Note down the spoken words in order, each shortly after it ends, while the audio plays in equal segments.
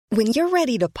When you're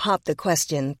ready to pop the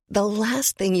question, the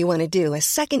last thing you want to do is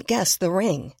second-guess the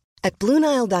ring. At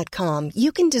BlueNile.com,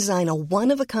 you can design a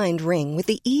one-of-a-kind ring with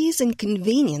the ease and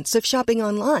convenience of shopping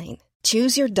online.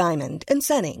 Choose your diamond and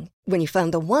setting. When you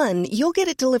find the one, you'll get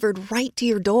it delivered right to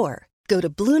your door. Go to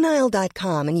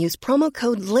BlueNile.com and use promo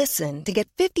code LISTEN to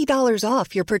get $50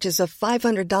 off your purchase of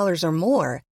 $500 or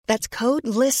more. That's code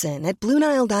LISTEN at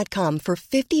BlueNile.com for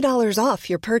 $50 off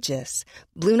your purchase.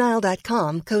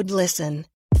 BlueNile.com, code LISTEN.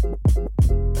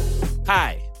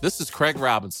 Hi, this is Craig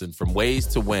Robinson from Ways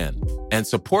to Win, and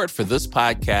support for this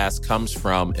podcast comes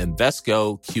from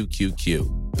Invesco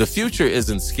QQQ. The future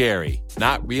isn't scary.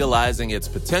 Not realizing its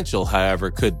potential,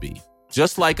 however, could be.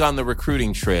 Just like on the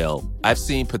recruiting trail, I've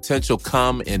seen potential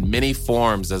come in many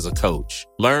forms as a coach.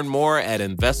 Learn more at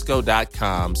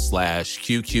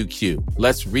Invesco.com/QQQ.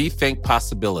 Let's rethink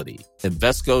possibility.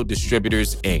 Invesco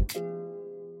Distributors, Inc.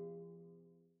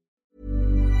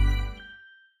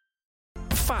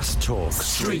 Fast Talk.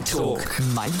 Street Talk.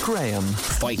 Mike Graham.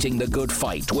 Fighting the good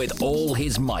fight with all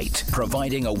his might.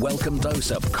 Providing a welcome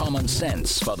dose of common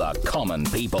sense for the common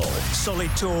people. Solid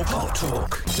Talk. Hot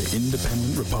Talk. The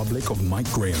Independent Republic of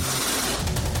Mike Graham.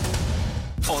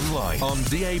 Online, on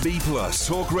DAB+,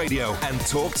 Talk Radio and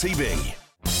Talk TV.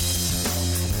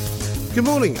 Good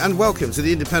morning and welcome to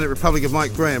the Independent Republic of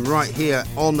Mike Graham right here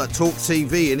on Talk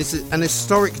TV. And it's an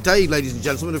historic day, ladies and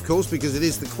gentlemen, of course, because it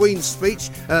is the Queen's speech.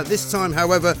 This time,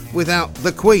 however, without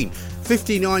the Queen.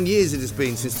 59 years it has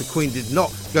been since the Queen did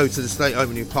not go to the State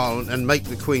Opening Parliament and make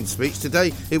the Queen's speech.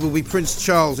 Today it will be Prince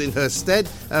Charles in her stead.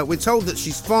 We're told that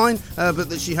she's fine, but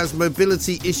that she has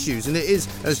mobility issues. And it is,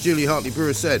 as Julie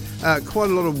Hartley-Brewer said, quite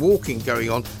a lot of walking going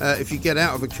on if you get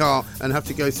out of a car and have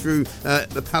to go through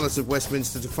the Palace of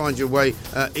Westminster to find your way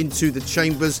into the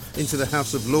chambers, into the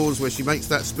House of Lords where she makes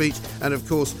that speech. And of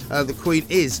course, the Queen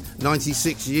is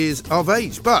 96 years of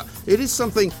age. But it is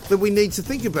something that we need to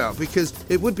think about, because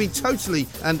it would be totally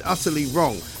and utterly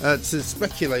wrong to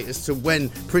speculate as to when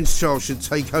Prince Charles should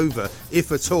take over,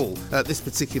 if at all, at this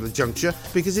particular juncture,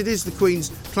 because it is the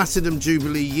Queen's Platinum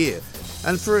Jubilee year.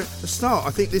 And for a start, I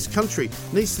think this country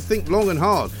needs to think long and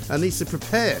hard and needs to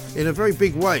prepare in a very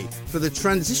big way for the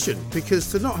transition, because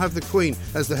to not have the Queen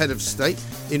as the head of state,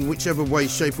 in whichever way,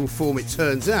 shape or form it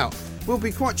turns out, will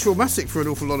be quite traumatic for an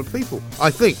awful lot of people,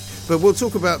 I think. But we'll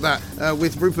talk about that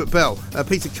with Rupert Bell.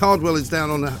 Peter Cardwell is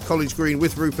down on College Green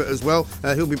with Rupert as well.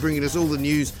 He'll be bringing us all the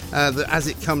news as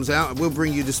it comes out. And we'll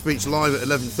bring you the speech live at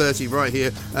 11:30 right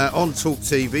here on Talk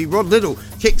TV. Rod Liddle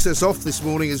kicks us off this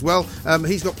morning as well.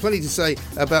 He's got plenty to say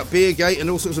about Beergate and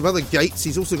all sorts of other gates.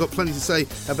 He's also got plenty to say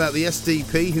about the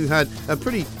SDP, who had a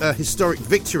pretty historic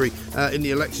victory in the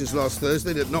elections last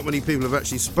Thursday that not many people have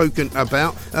actually spoken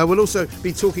about. We'll also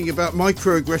be talking about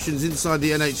microaggressions inside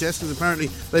the NHS, because apparently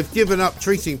they've given up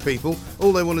treating people.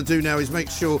 All they want to do now is make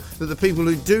sure that the people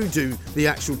who do the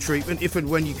actual treatment, if and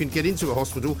when you can get into a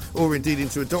hospital or indeed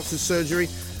into a doctor's surgery,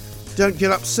 don't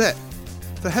get upset.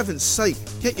 For heaven's sake,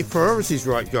 get your priorities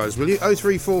right, guys, will you?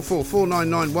 0344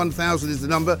 499 1000 is the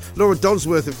number. Laura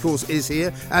Dodsworth, of course, is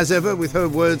here, as ever, with her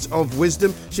words of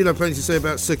wisdom. She'll have plenty to say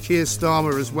about Sir Keir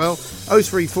Starmer as well.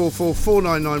 0344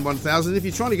 499 1000. If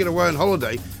you're trying to get away on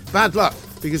holiday, bad luck,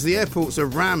 because the airports are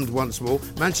rammed once more.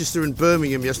 Manchester and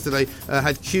Birmingham yesterday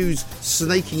had queues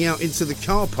snaking out into the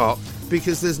car park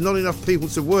because there's not enough people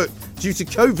to work due to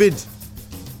COVID.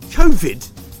 COVID?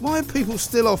 Why are people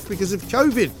still off because of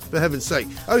COVID, for heaven's sake?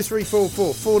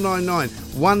 0344 499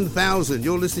 1000.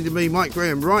 You're listening to me, Mike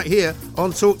Graham, right here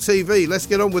on Talk TV. Let's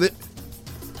get on with it.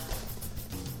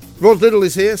 Rod Liddle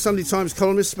is here, Sunday Times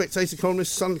columnist, Spectator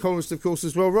columnist, Sun columnist, of course,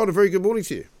 as well. Rod, a very good morning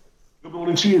to you. Good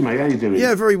morning to you, mate. How you doing?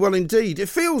 Yeah, very well indeed. It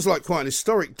feels like quite an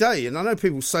historic day, and I know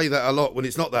people say that a lot when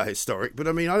it's not that historic, but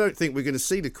I mean, I don't think we're going to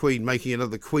see the Queen making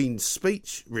another Queen's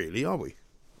speech, really, are we?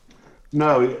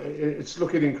 No, it's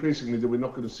looking increasingly that we're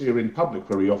not going to see her in public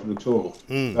very often at all.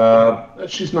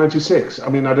 She's 96. I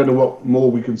mean, I don't know what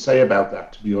more we can say about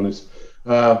that, to be honest.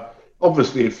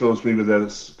 Obviously, it fills me with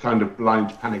a kind of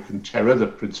blind panic and terror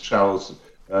that Prince Charles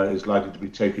is likely to be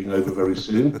taking over very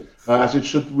soon, as it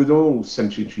should with all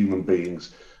sentient human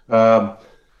beings. But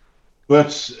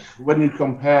when you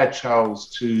compare Charles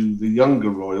to the younger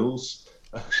royals,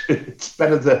 it's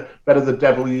better the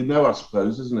devil you know, I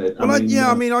suppose, isn't it? Well,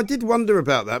 I mean, I did wonder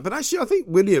about that, but actually, I think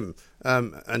William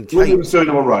and Kate William's doing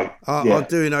all right. Are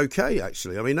doing okay,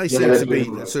 actually. I mean, they seem to be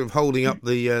sort of holding up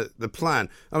the plan.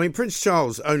 I mean, Prince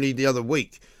Charles only the other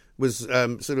week was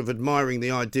sort of admiring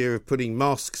the idea of putting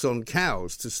masks on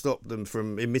cows to stop them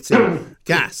from emitting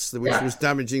gas, which was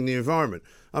damaging the environment.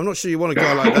 I'm not sure you want a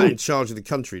guy like that in charge of the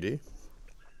country, do you?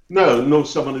 No, nor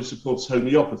someone who supports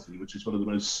homeopathy, which is one of the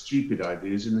most stupid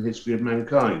ideas in the history of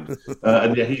mankind.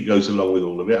 And yet he goes along with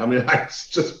all of it. I mean, it's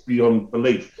just beyond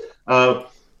belief.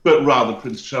 But rather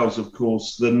Prince Charles, of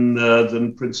course,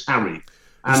 than Prince Harry.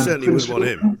 And you certainly would want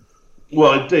him.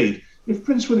 Well, indeed. If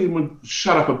Prince William would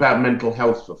shut up about mental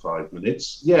health for 5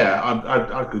 minutes, yeah,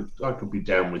 I could be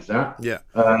down with that. Yeah.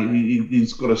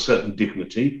 He's got a certain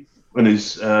dignity, and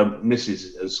his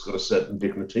missus has got a certain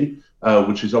dignity,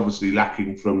 which is obviously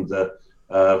lacking from that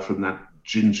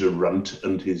ginger runt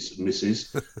and his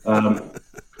missus,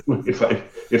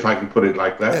 if I can put it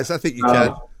like that. Yes, I think you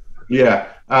can.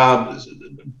 Yeah,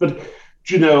 but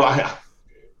do you know,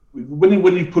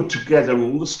 when you put together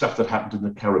all the stuff that happened in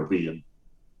the Caribbean,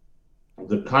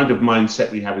 the kind of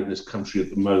mindset we have in this country at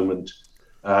the moment,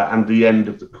 and the end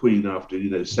of the Queen after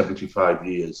 75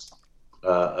 years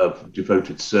of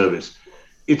devoted service,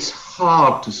 it's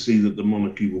hard to see that the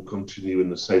monarchy will continue in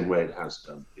the same way it has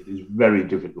done. It is very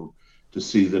difficult to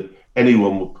see that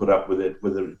anyone will put up with it,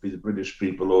 whether it be the British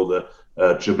people or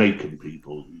the Jamaican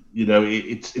people.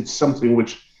 It's something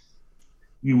which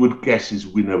you would guess is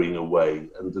winnowing away,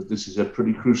 and that this is a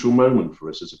pretty crucial moment for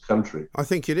us as a country. I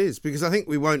think it is, because I think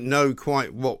we won't know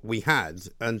quite what we had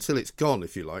until it's gone,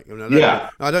 if you like.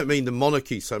 I don't mean the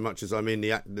monarchy so much as I mean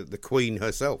the Queen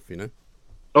herself,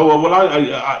 Oh, well,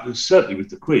 I certainly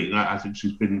with the Queen, I think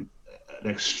she's been an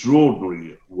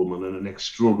extraordinary woman and an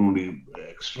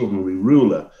extraordinary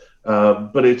ruler.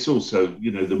 But it's also,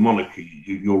 the monarchy,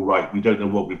 you're right, we don't know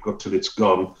what we've got till it's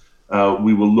gone.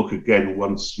 We will look again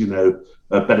once,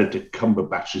 Benedict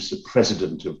Cumberbatch is the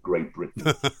president of Great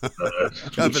Britain.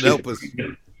 Heaven help us.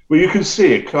 Well, you can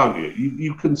see it, can't you?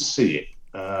 You can see it.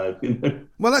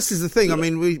 Well, that's the thing. I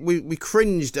mean, we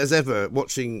cringed as ever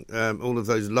watching all of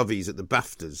those lovies at the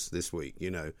BAFTAs this week,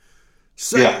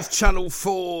 Save Channel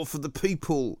 4 for the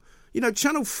people.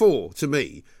 Channel 4, to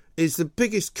me, is the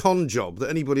biggest con job that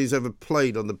anybody's ever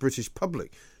played on the British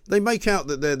public. They make out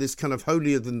that they're this kind of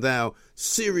holier-than-thou,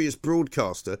 serious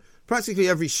broadcaster. Practically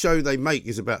every show they make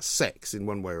is about sex in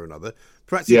one way or another.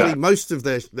 Practically most of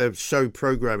their show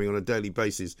programming on a daily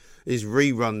basis is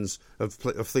reruns of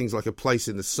things like A Place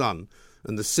in the Sun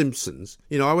and The Simpsons.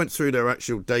 I went through their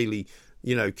actual daily,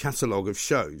 catalogue of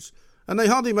shows, and they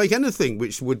hardly make anything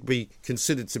which would be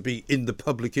considered to be in the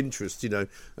public interest,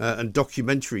 and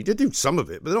documentary. They do some of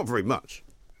it, but not very much.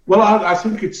 Well, I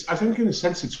think in a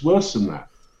sense it's worse than that,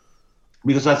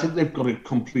 because I think they've got it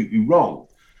completely wrong.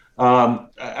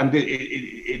 And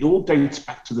it all dates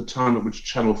back to the time at which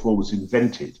Channel 4 was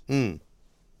invented. And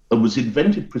was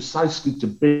invented precisely to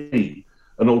be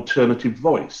an alternative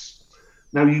voice.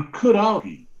 Now, you could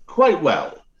argue quite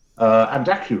well, and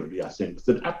accurately, I think,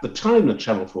 that at the time that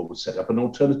Channel 4 was set up, an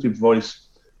alternative voice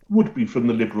would be from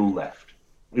the liberal left.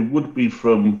 It would be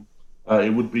from,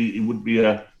 it would be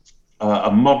a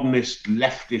modernist,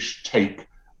 leftish take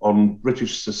on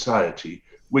British society,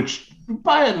 which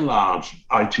by and large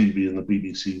ITV and the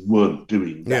BBC weren't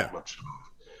doing that much of.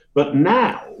 But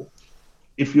now,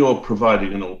 if you're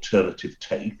providing an alternative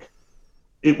take,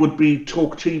 it would be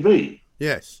Talk TV.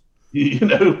 Yes.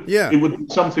 It would be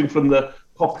something from the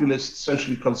populist,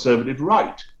 socially conservative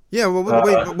right. Yeah,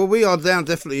 we are now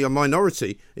definitely a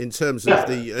minority in terms of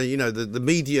the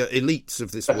media elites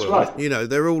of this world. Right.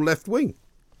 They're all left wing.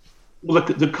 Well,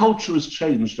 the culture has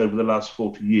changed over the last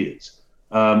 40 years.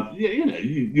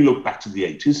 You look back to the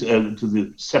 80s, to the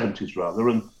 70s rather,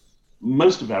 and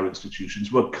most of our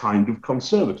institutions were kind of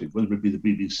conservative, whether it be the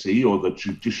BBC or the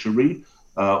judiciary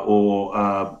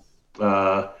or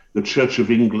the Church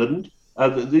of England.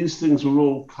 These things were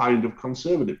all kind of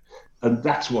conservative. And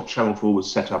that's what Channel 4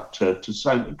 was set up to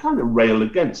kind of rail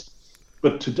against.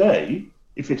 But today,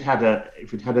 if it had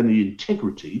any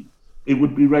integrity, it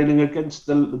would be railing against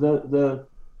the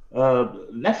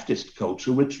leftist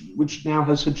culture, which now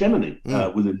has hegemony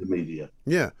within the media.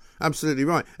 Yeah, absolutely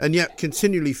right. And yet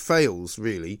continually fails,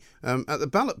 really, at the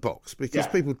ballot box, because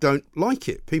people don't like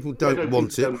it. People don't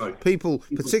want it. People,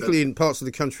 particularly in parts of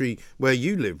the country where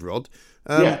you live, Rod,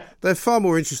 they're far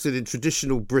more interested in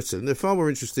traditional Britain. They're far more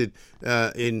interested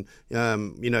in,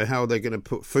 how they're going to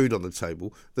put food on the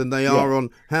table than they are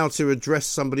on how to address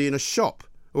somebody in a shop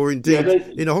or indeed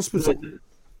in a hospital.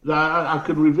 I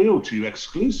could reveal to you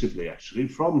exclusively, actually,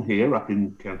 from here up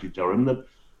in County Durham, that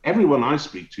everyone I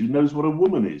speak to knows what a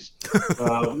woman is.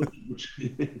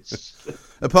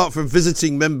 Apart from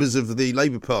visiting members of the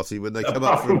Labour Party when they come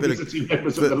up for a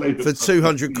bit for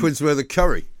 200 quid's worth of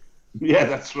curry. Yeah,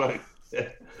 that's right. Yeah.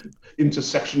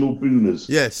 intersectional booners.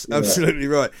 Yes, absolutely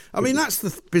right. I mean, that's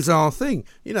the bizarre thing,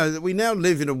 that we now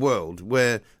live in a world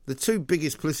where the two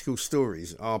biggest political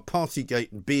stories are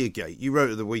Partygate and Beergate. You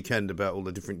wrote at the weekend about all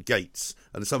the different gates,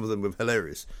 and some of them were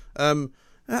hilarious. I mean,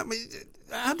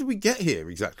 how did we get here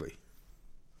exactly?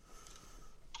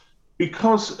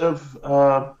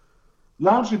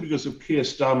 Largely because of Keir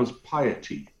Starmer's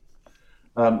piety.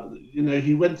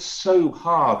 He went so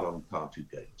hard on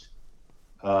Partygate.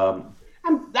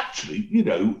 And actually,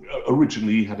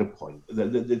 originally he had a point.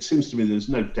 It seems to me there's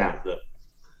no doubt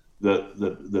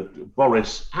that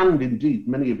Boris and indeed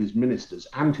many of his ministers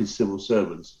and his civil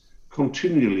servants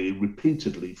continually,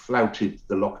 repeatedly flouted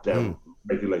the lockdown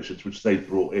regulations which they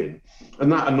brought in.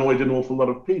 And that annoyed an awful lot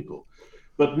of people.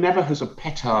 But never has a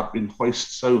petard been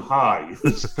hoisted so high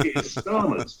as Keir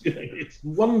Starmer's. It's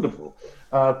wonderful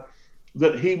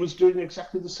that he was doing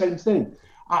exactly the same thing.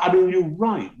 I mean, you're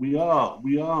right. We are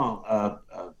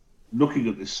looking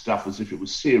at this stuff as if it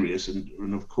was serious,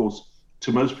 and of course,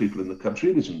 to most people in the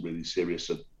country, it isn't really serious.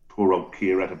 That poor old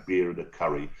Keir had a beer and a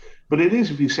curry, but it is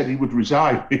if he said he would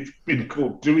resign if he'd been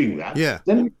caught doing that. Yeah.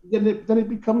 Then it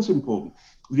becomes important.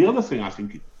 The other thing I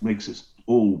think it makes us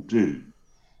all do.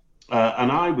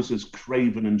 And I was as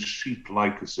craven and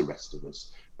sheep-like as the rest of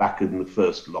us back in the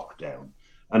first lockdown.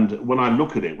 And when I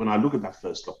look at that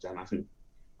first lockdown, I think,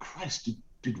 Christ,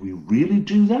 did we really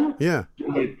do that? Yeah.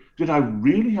 Did I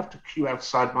really have to queue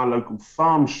outside my local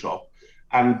farm shop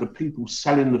and the people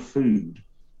selling the food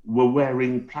were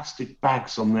wearing plastic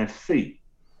bags on their feet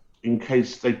in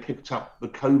case they picked up the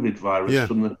COVID virus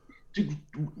from the...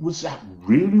 Was that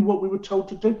really what we were told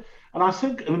to do? And I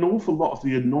think an awful lot of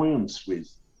the annoyance with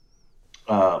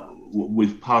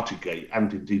Partygate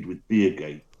and indeed with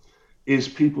Beergate is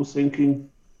people thinking,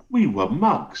 we were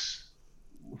mugs.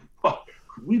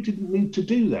 We didn't need to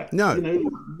do that. No.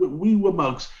 We were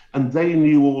mugs, and they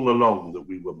knew all along that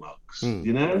we were mugs,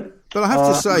 But I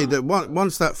have to say that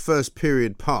once that first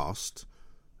period passed,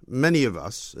 many of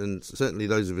us, and certainly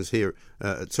those of us here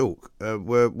at Talk,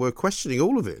 were questioning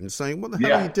all of it and saying, what the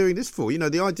hell are you doing this for?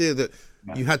 The idea that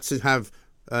you had to have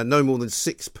no more than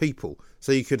 6 people,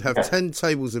 so you could have 10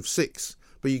 tables of 6,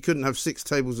 but you couldn't have 6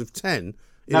 tables of 10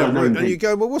 in a room. And you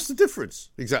go, well, what's the difference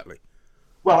exactly?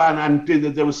 Well, and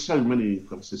there were so many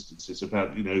inconsistencies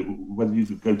about, whether you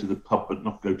could go to the pub but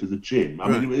not go to the gym. I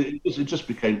mean, it just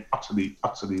became utterly,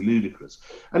 utterly ludicrous.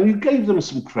 And you gave them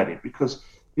some credit because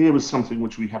here was something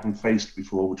which we haven't faced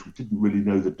before, which we didn't really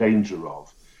know the danger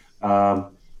of.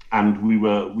 And we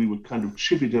were kind of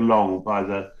chivied along by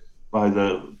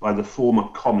the former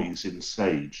commies in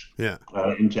Sage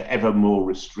into ever more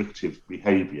restrictive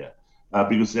behaviour.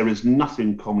 Because there is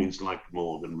nothing commies like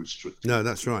more than restrictive. No,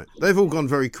 that's right. They've all gone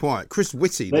very quiet. Chris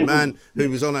Whitty, the man who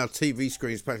was on our TV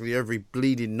screens practically every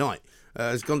bleeding night,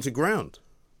 has gone to ground.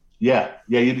 Yeah,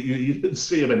 you didn't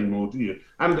see him anymore, do you?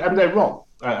 And they're wrong.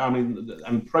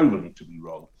 And proven to be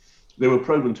wrong. They were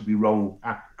proven to be wrong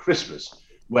at Christmas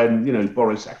when,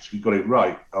 Boris actually got it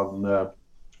right on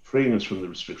freeing us from the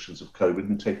restrictions of COVID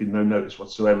and taking no notice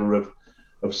whatsoever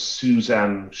of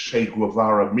Suzanne Che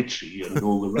Guevara Michi and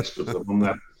all the rest of them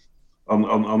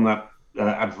on that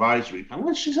advisory panel.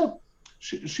 Well,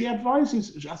 she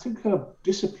advises. I think her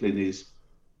discipline is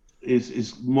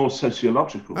more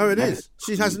sociological. Oh, it is.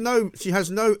 She has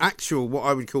no actual what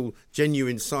I would call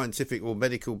genuine scientific or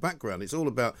medical background. It's all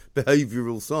about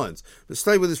behavioural science. But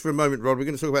stay with us for a moment, Rod. We're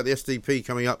going to talk about the SDP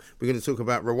coming up. We're going to talk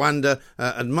about Rwanda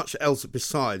and much else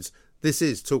besides. This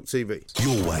is Talk TV.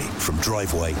 Your way from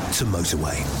driveway to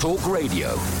motorway. Talk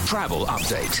Radio. Travel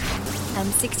update.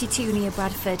 62 near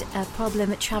Bradford. A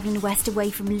problem travelling west away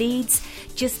from Leeds.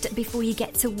 Just before you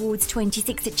get towards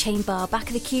 26 at Chain Bar. Back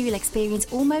of the queue you'll experience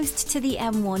almost to the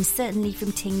M1, certainly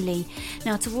from Tingley.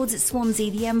 Now towards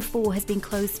Swansea, the M4 has been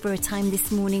closed for a time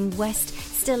this morning. West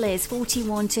still is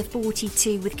 41 to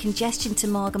 42 with congestion to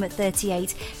Margam at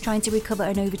 38, trying to recover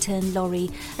an overturned lorry.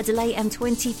 A delay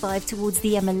M25 towards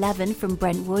the M11 from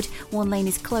Brentwood. One lane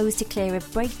is closed to clear a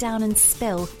breakdown and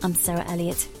spill. I'm Sarah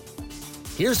Elliott.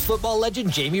 Here's football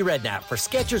legend Jamie Redknapp for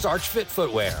Skechers Archfit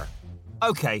Footwear.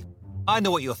 Okay, I know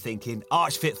what you're thinking.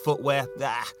 Archfit Footwear?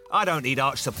 I don't need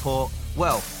arch support.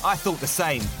 Well, I thought the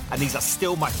same, and these are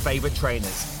still my favourite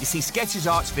trainers. You see,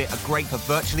 Skechers Archfit are great for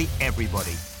virtually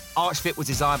everybody. Archfit was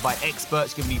designed by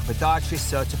experts giving you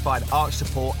podiatrist-certified arch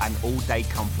support and all-day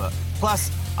comfort.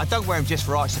 Plus, I don't wear them just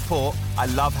for arch support. I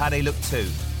love how they look too.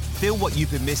 Feel what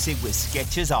you've been missing with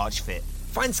Skechers Archfit.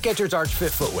 Find Skechers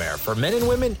Archfit footwear for men and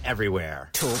women everywhere.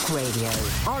 Talk Radio.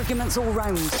 Arguments all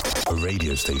round. A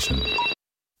radio station,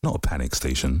 not a panic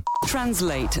station.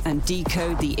 Translate and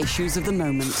decode the issues of the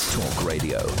moment. Talk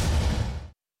Radio.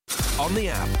 on the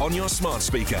app, on your smart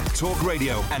speaker, Talk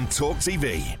Radio and Talk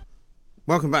TV.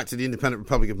 Welcome back to the Independent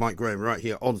Republic of Mike Graham, right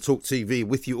here on Talk TV,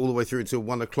 with you all the way through until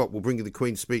 1 o'clock. We'll bring you the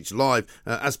Queen's speech live,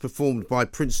 as performed by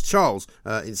Prince Charles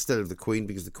instead of the Queen,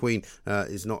 because the Queen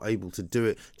is not able to do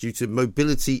it due to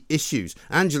mobility issues.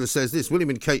 Angela says this: William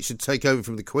and Kate should take over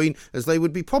from the Queen, as they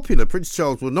would be popular. Prince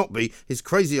Charles will not be. His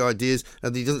crazy ideas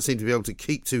that he doesn't seem to be able to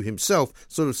keep to himself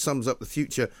sort of sums up the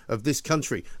future of this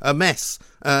country. A mess.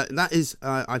 That is,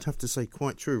 I'd have to say,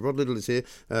 quite true. Rod Little is here,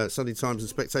 Sunday Times and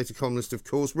Spectator columnist, of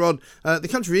course. Rod, the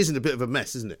country is in a bit of a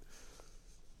mess, isn't it?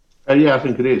 Yeah, I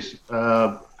think it is.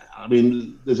 I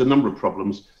mean, there's a number of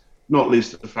problems, not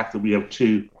least the fact that we have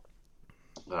two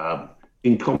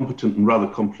incompetent and rather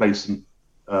complacent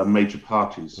major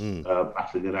parties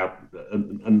battling it out,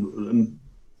 and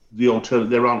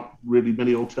there aren't really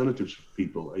many alternatives for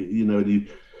people. A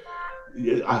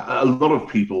lot of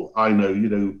people I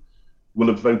know, will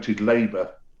have voted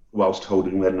Labour whilst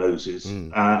holding their noses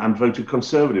and voted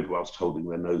Conservative whilst holding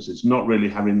their noses, not really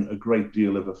having a great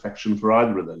deal of affection for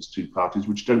either of those two parties,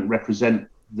 which don't represent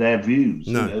their views.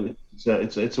 No.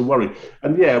 It's a worry.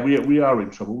 And yeah, we are in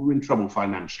trouble. We're in trouble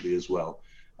financially as well.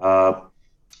 But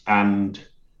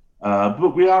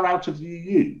we are out of the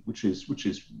EU, which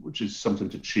is something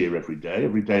to cheer every day.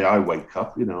 Every day I wake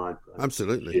up,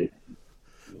 Absolutely. Cheer.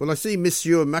 Well, I see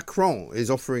Monsieur Macron is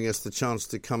offering us the chance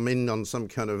to come in on some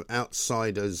kind of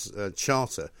outsiders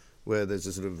charter, where there's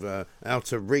a sort of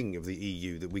outer ring of the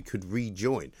EU that we could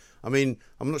rejoin. I mean,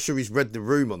 I'm not sure he's read the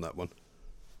room on that one.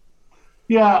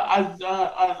 Yeah,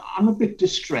 I'm a bit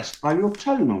distressed by your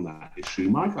tone on that issue,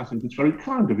 Mike. I think it's very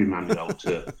kind of Emmanuel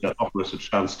to offer us a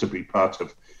chance to be part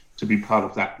of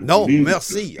that. No,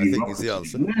 merci, I think is the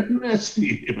answer.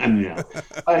 Merci, Emmanuel.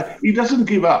 He doesn't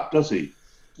give up, does he?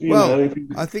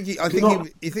 I think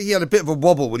he had a bit of a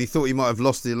wobble when he thought he might have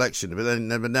lost the election, but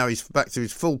now he's back to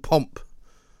his full pomp.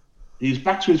 He's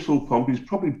back to his full pomp. He's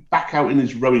probably back out in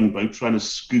his rowing boat trying to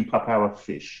scoop up our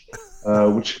fish,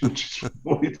 which is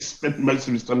what he spent most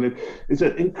of his time doing. He's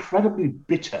an incredibly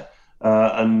bitter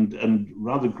and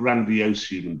rather grandiose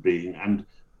human being, and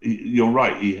you're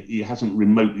right, he hasn't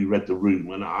remotely read the room,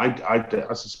 and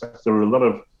I suspect there are a lot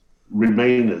of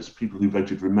Remainers, people who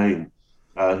voted Remain,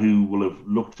 who will have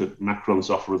looked at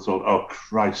Macron's offer and thought, "Oh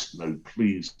Christ, no,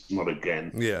 please, not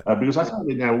again." Yeah. Because I think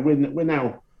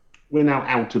we're now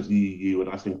out of the EU, and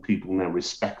I think people now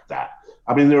respect that.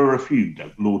 I mean, there are a few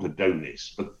Lord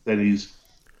Adonis, but then he's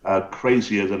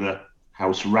crazier than a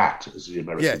house rat, as the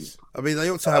Americans. Yes, I mean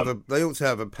they ought to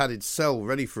have a padded cell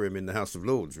ready for him in the House of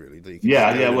Lords, really.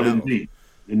 Well, indeed,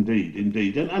 and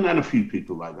a few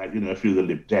people like that. A few of the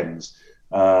Lib Dems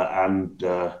and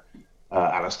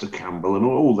Alistair Campbell and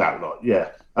all that lot.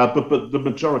 Yeah. But the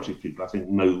majority of people, I think,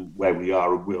 know where we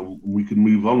are, and we can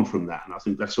move on from that, and I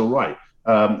think that's all right.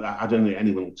 I don't think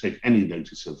anyone will take any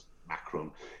notice of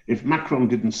Macron. If Macron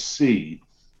didn't see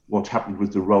what happened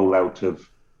with the rollout of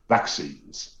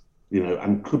vaccines,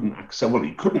 and couldn't accept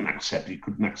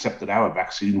that our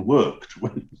vaccine worked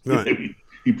when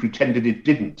he pretended it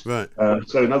didn't. Right.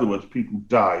 So, in other words, people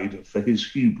died for his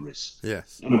hubris.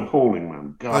 Yes. An appalling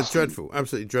man. That's dreadful.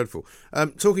 Absolutely dreadful.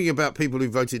 Talking about people who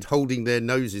voted holding their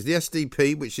noses, the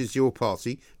SDP, which is your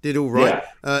party, did all right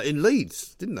in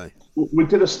Leeds, didn't they? We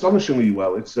did astonishingly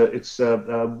well. It's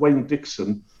Wayne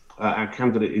Dixon, our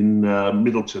candidate in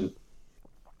Middleton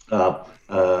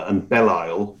and Belle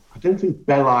Isle. I don't think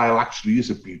Belle Isle actually is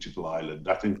a beautiful island.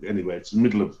 I think, anyway, it's in the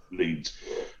middle of Leeds.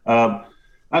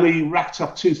 And he racked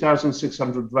up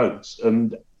 2,600 votes,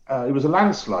 and it was a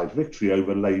landslide victory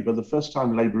over Labour, the first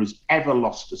time Labour has ever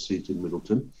lost a seat in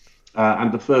Middleton,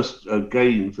 and the first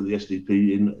gain for the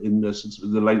SDP since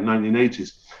the late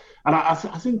 1980s. And I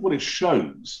think what it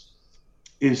shows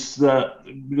is that,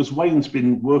 because Wayne's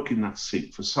been working that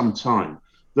seat for some time,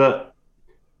 that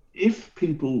if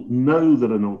people know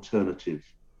that an alternative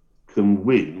can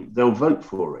win, they'll vote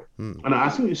for it. And I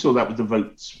think you saw that with the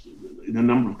votes in a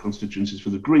number of constituencies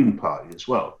for the Green Party as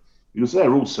well, because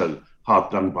they're also hard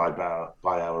done by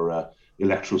our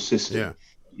electoral system. Yeah.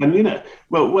 And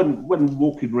when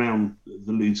walking around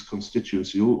the Leeds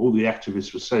constituency, all the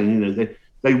activists were saying,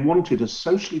 they wanted a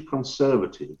socially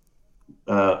conservative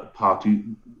party,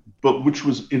 but which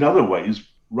was in other ways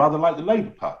rather like the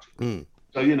Labour Party.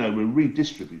 So we're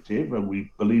redistributive and we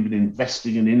believe in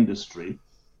investing in industry.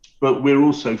 But we're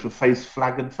also for faith,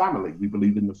 flag, and family. We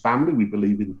believe in the family. We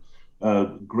believe in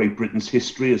Great Britain's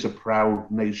history as a proud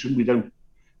nation. We don't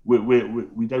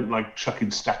like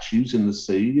chucking statues in the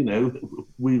sea. And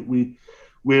we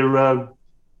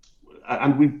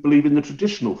believe in the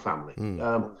traditional family.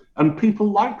 And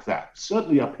people like that,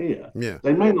 certainly up here. Yeah.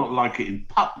 They may not like it in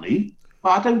Putney,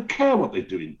 But I don't care what they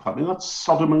do in public. That's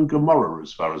Sodom and Gomorrah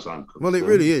as far as I'm concerned. Well, it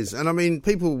really is. And I mean,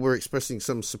 people were expressing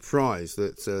some surprise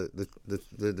that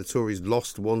the Tories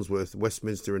lost Wandsworth,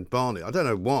 Westminster and Barnet. I don't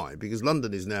know why, because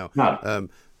London is now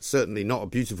certainly not a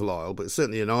beautiful aisle, but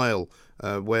certainly an aisle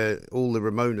where all the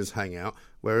Remoaners hang out,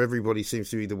 where everybody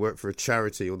seems to either work for a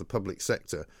charity or the public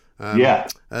sector. And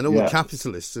all the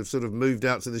capitalists have sort of moved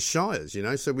out to the shires, you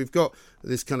know. So we've got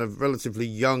this kind of relatively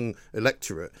young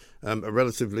electorate, a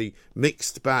relatively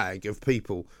mixed bag of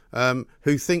people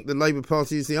who think the Labour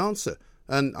Party is the answer.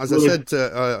 And as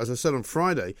I said on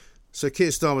Friday, Sir Keir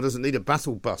Starmer doesn't need a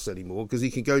battle bus anymore because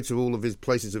he can go to all of his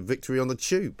places of victory on the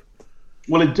tube.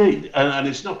 Well, indeed, and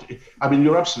it's not. I mean,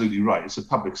 you're absolutely right. It's the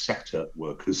public sector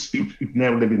workers who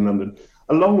now live in London.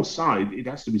 Alongside, it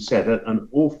has to be said, an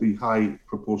awfully high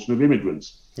proportion of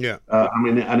immigrants. Yeah. I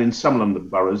mean, and in some London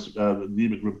boroughs, the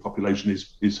immigrant population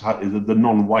is high, the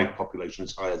non-white population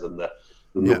is higher than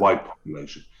the white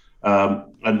population.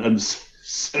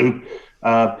 So,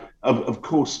 of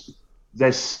course,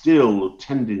 they're still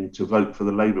tending to vote for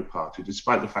the Labour Party,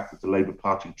 despite the fact that the Labour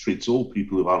Party treats all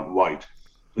people who aren't white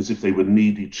as if they were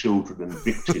needy children and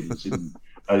victims.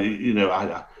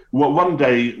 One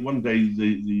day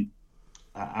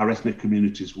our ethnic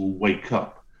communities will wake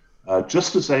up,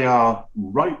 just as they are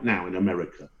right now in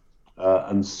America,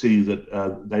 and see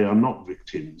that they are not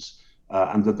victims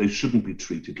and that they shouldn't be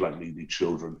treated like needy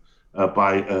children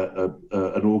by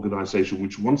an organisation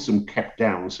which wants them kept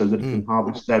down so that it can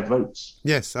harvest their votes.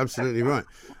 Yes, absolutely right.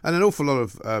 And an awful lot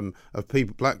of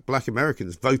people, black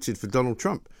Americans, voted for Donald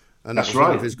Trump. And that's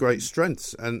one of his great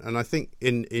strengths. And I think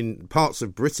in parts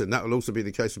of Britain, that will also be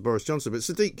the case for Boris Johnson. But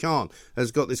Sadiq Khan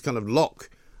has got this kind of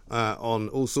lock on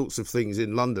all sorts of things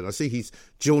in London. I see he's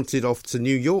jaunted off to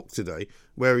New York today,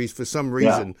 where he's, for some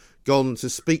reason, gone to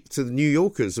speak to the New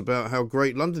Yorkers about how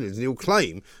great London is. And he'll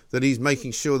claim that he's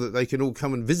making sure that they can all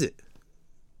come and visit.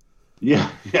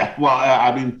 Yeah. Well,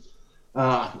 I mean...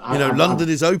 London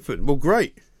is open. Well,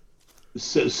 great.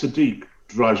 Sadiq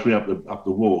drives me up the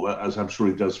wall, as I'm sure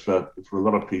he does for a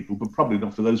lot of people, but probably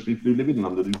not for those people who live in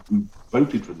London who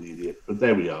voted for the idiot. But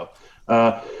there we are.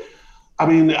 I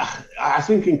mean, I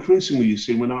think increasingly, you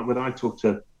see, when I talk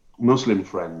to Muslim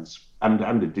friends and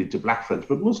indeed to black friends,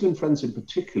 but Muslim friends in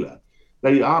particular,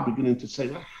 they are beginning to say,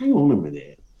 hang on a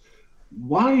minute,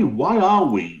 why are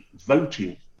we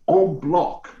voting en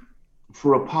bloc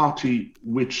for a party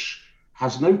which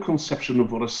has no conception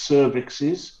of what a cervix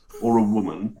is or a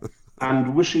woman,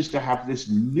 and wishes to have this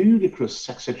ludicrous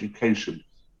sex education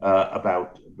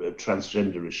about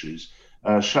transgender issues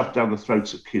shoved down the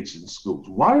throats of kids in schools?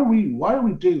 Why are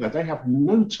we doing that? They have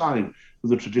no time for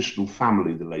the traditional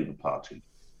family, the Labour Party,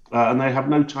 and they have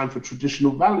no time for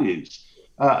traditional values.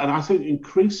 And I think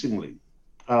increasingly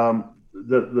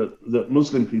that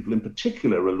Muslim people in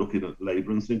particular are looking at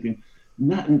Labour and thinking,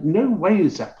 no way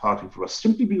is that party for us,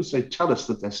 simply because they tell us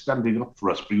that they're standing up for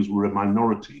us because we're a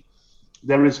minority.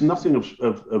 There is nothing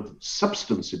of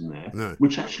substance in there,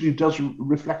 which actually does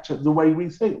reflect the way we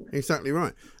think. Exactly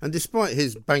right. And despite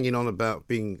his banging on about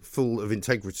being full of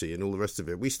integrity and all the rest of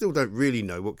it, we still don't really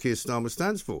know what Keir Starmer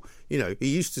stands for. You know, he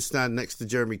used to stand next to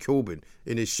Jeremy Corbyn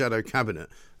in his shadow cabinet.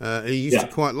 And he used to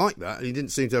quite like that, and he didn't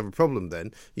seem to have a problem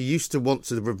then. He used to want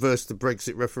to reverse the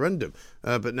Brexit referendum,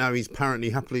 but now he's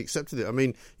apparently happily accepted it. I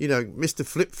mean, Mr.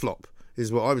 Flip-Flop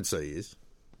is what I would say he is.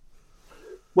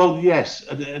 Well, yes,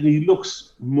 and he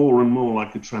looks more and more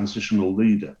like a transitional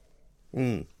leader.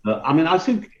 I mean, I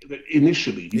think that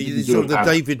initially he's sort of the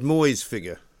David Moyes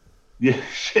figure.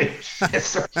 Yes,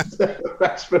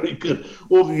 that's very good.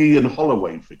 Or the Ian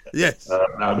Holloway figure. Yes.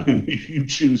 I mean, you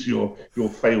choose your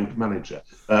failed manager.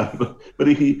 But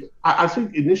I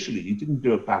think initially he didn't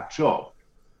do a bad job,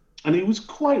 and he was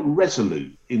quite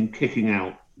resolute in kicking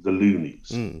out the loonies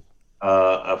from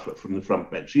the front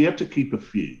bench. He had to keep a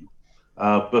few.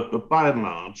 But by and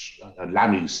large,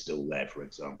 Lammy's still there, for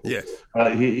example. Yes.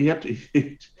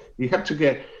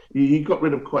 He got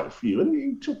rid of quite a few, and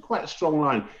he took quite a strong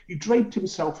line. He draped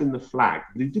himself in the flag,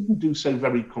 but he didn't do so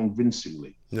very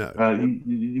convincingly. No.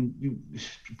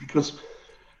 Because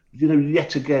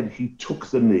yet again he took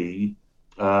the knee,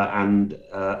 and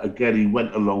again he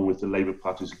went along with the Labour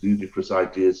Party's ludicrous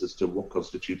ideas as to what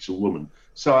constitutes a woman.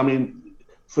 So I mean,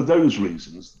 for those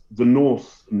reasons, the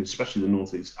North, and especially the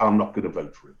North East, are not going to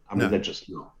vote for him. I mean, they're just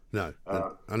not. No.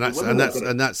 And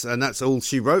that's all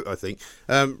she wrote, I think.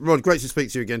 Rod, great to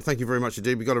speak to you again. Thank you very much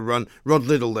indeed. We've got to run. Rod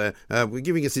Liddle there. We're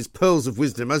giving us his pearls of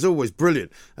wisdom, as always.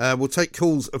 Brilliant. We'll take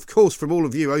calls, of course, from all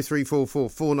of you. 0344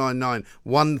 499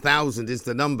 1000 is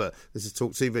the number. This is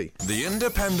Talk TV. The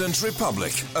Independent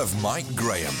Republic of Mike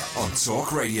Graham on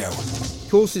Talk Radio.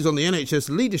 Courses on the NHS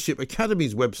Leadership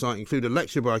Academy's website include a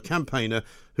lecture by a campaigner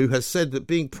who has said that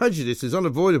being prejudiced is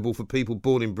unavoidable for people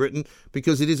born in Britain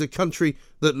because it is a country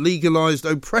that legalised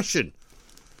oppression.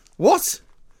 What?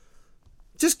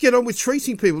 Just get on with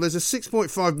treating people. There's a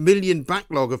 6.5 million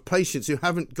backlog of patients who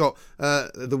haven't got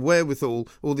the wherewithal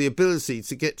or the ability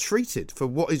to get treated for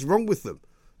what is wrong with them.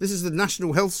 This is the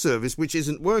National Health Service, which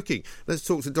isn't working. Let's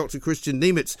talk to Dr. Christian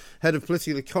Niemitz, Head of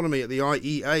Political Economy at the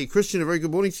IEA. Christian, a very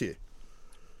good morning to you.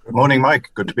 Good morning,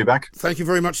 Mike. Good to be back. Thank you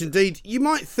very much indeed. You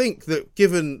might think that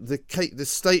given the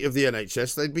state of the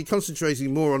NHS, they'd be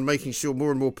concentrating more on making sure more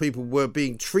and more people were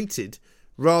being treated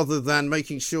rather than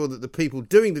making sure that the people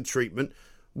doing the treatment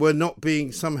were not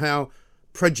being somehow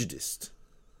prejudiced.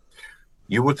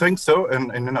 You would think so, and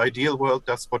in an ideal world,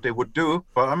 that's what they would do.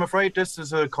 But I'm afraid this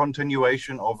is a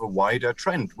continuation of a wider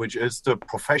trend, which is the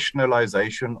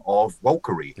professionalization of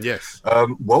wokery. Yes.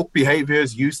 Woke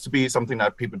behaviors used to be something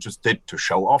that people just did to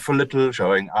show off a little,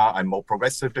 showing, I'm more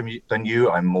progressive than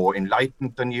you, I'm more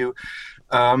enlightened than you.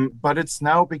 But it's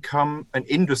now become an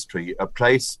industry, a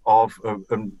place of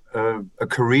a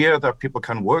career that people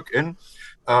can work in.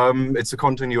 It's a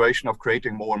continuation of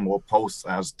creating more and more posts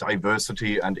as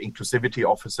diversity and inclusivity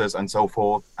officers and so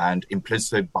forth, and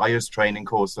implicit bias training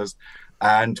courses.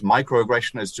 And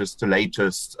microaggression is just the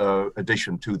latest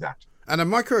addition to that. And a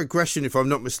microaggression, if I'm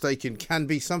not mistaken, can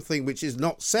be something which is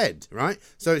not said, right?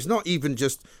 So it's not even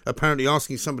just apparently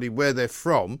asking somebody where they're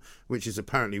from, which is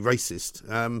apparently racist.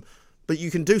 But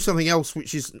you can do something else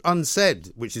which is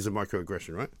unsaid, which is a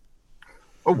microaggression, right?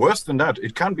 Oh, worse than that,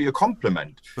 it can be a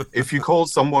compliment. If you call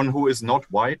someone who is not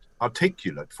white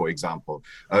articulate, for example,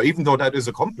 even though that is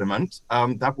a compliment,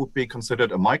 that would be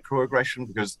considered a microaggression,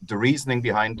 because the reasoning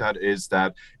behind that is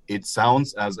that it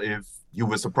sounds as if you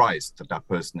were surprised that that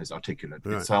person is articulate.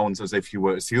 Right. It sounds as if you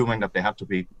were assuming that they had to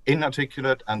be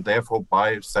inarticulate, and therefore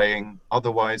by saying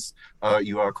otherwise,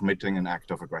 you are committing an act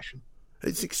of aggression.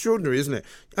 It's extraordinary, isn't it?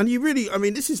 And you really, I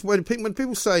mean, this is when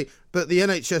people say, but the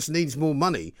NHS needs more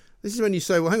money. This is when you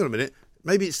say, well, hang on a minute,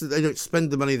 maybe it's that they don't spend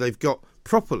the money they've got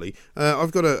properly.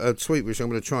 I've got a tweet which I'm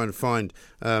going to try and find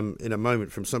in a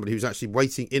moment from somebody who's actually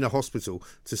waiting in a hospital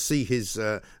to see his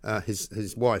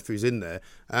wife who's in there.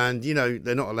 And, you know,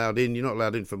 they're not allowed in. You're not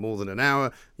allowed in for more than an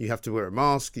hour. You have to wear a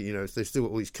mask. You know, there's still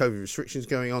all these COVID restrictions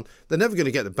going on. They're never going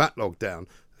to get the backlog down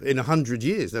in 100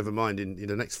 years, never mind in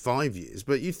the next 5 years.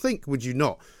 But you'd think, would you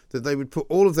not, that they would put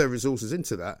all of their resources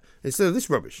into that instead of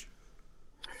this rubbish?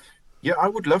 Yeah, I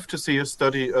would love to see a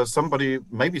study,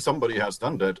 maybe somebody has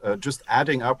done that, just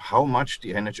adding up how much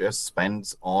the NHS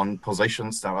spends on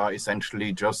positions that are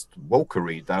essentially just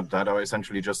wokery, that are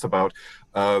essentially just about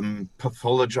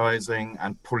pathologizing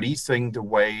and policing the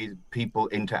way people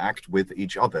interact with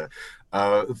each other.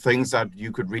 Things that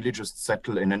you could really just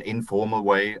settle in an informal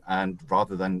way, and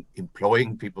rather than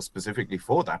employing people specifically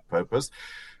for that purpose.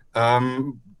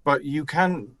 But you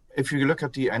can... If you look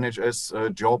at the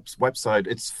NHS jobs website,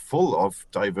 it's full of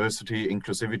diversity,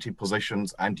 inclusivity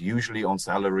positions, and usually on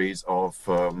salaries of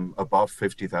above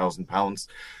 £50,000.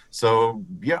 So,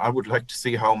 yeah, I would like to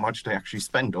see how much they actually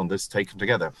spend on this taken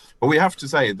together. But we have to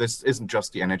say, this isn't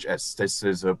just the NHS. This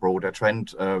is a broader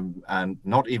trend, and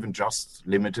not even just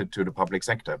limited to the public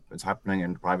sector. It's happening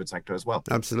in the private sector as well.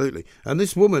 Absolutely. And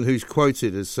this woman who's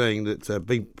quoted as saying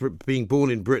that being born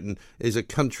in Britain is a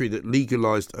country that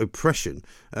legalised oppression,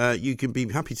 you can be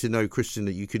happy to know, Christian,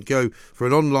 that you could go for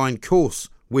an online course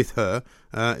with her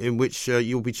in which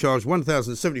you'll be charged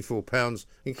 £1,074,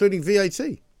 including VAT.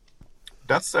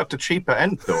 That's at the cheaper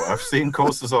end, though. I've seen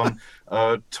courses on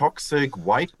toxic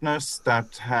whiteness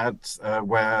that had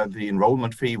where the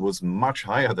enrollment fee was much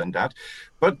higher than that.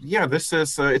 But yeah, this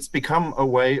is it's become a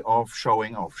way of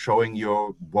showing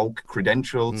your woke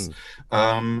credentials.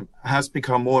 Has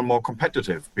become more and more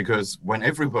competitive, because when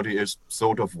everybody is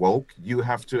sort of woke, you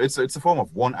have to. It's a form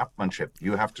of one-upmanship.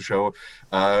 You have to show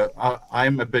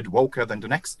I'm a bit woker than the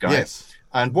next guy. Yes.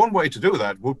 And one way to do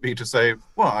that would be to say,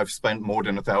 well, I've spent more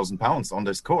than £1,000 on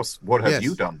this course. What have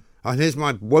you done? And here's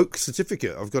my woke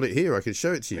certificate. I've got it here. I can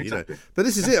show it to you. Exactly. You know. But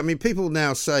this is it. I mean, people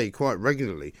now say quite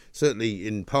regularly, certainly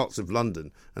in parts of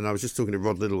London, and I was just talking to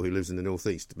Rod Liddle, who lives in the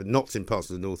northeast, but not in parts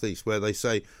of the northeast, where they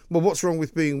say, well, what's wrong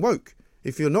with being woke?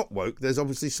 If you're not woke, there's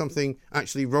obviously something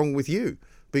actually wrong with you.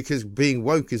 Because being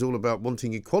woke is all about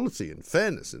wanting equality and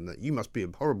fairness, and that you must be a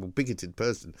horrible, bigoted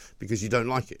person because you don't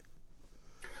like it.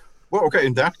 Well, okay,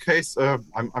 in that case,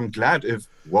 I'm glad if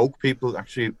woke people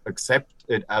actually accept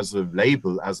it as a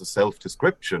label, as a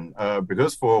self-description,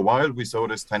 because for a while we saw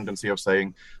this tendency of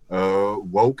saying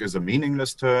woke is a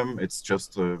meaningless term, it's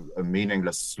just a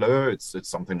meaningless slur, it's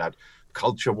something that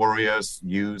culture warriors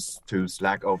use to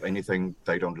slag off anything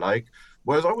they don't like.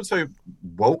 Whereas I would say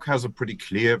woke has a pretty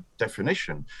clear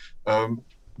definition.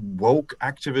 Woke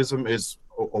activism is,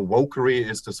 or wokery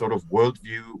is the sort of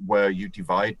worldview where you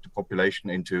divide the population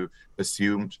into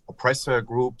assumed oppressor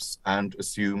groups and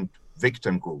assumed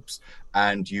victim groups,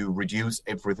 and you reduce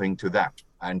everything to that,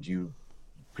 and you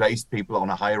place people on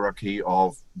a hierarchy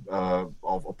of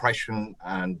oppression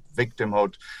and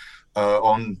victimhood,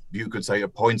 on, you could say, a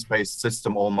points-based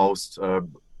system almost, a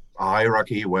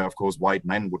hierarchy where, of course, white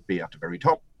men would be at the very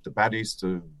top, the baddies,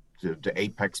 the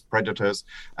apex predators,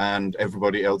 and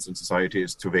everybody else in society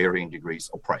is to varying degrees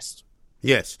oppressed.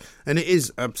 Yes, and it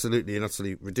is absolutely and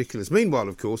utterly ridiculous. Meanwhile,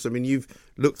 of course, I mean, you've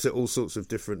looked at all sorts of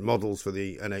different models for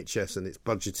the NHS and its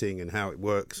budgeting and how it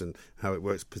works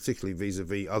particularly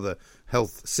vis-a-vis other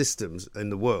health systems in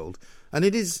the world. And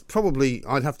it is probably,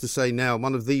 I'd have to say now,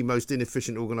 one of the most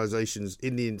inefficient organisations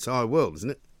in the entire world,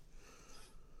 isn't it?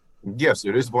 Yes,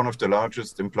 it is one of the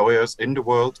largest employers in the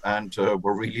world, and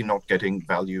we're really not getting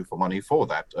value for money for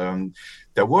that.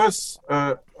 There was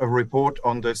a report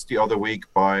on this the other week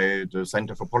by the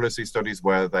Centre for Policy Studies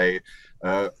where they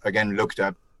again looked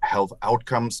at health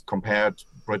outcomes, compared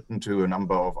Britain to a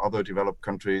number of other developed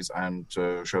countries, and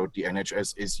showed the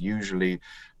NHS is usually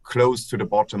close to the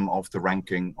bottom of the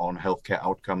ranking on healthcare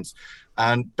outcomes.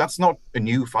 And that's not a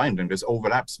new finding. This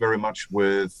overlaps very much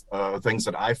with things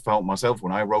that I found myself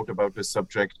when I wrote about this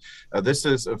subject. This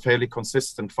is a fairly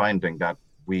consistent finding that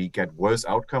we get worse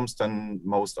outcomes than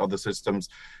most other systems,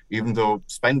 even though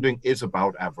spending is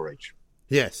about average.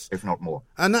 Yes, if not more.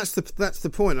 And that's the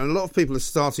point. And a lot of people are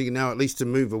starting now, at least, to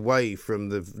move away from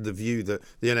the view that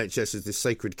the NHS is this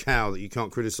sacred cow that you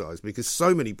can't criticise, because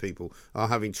so many people are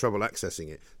having trouble accessing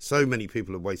it. So many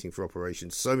people are waiting for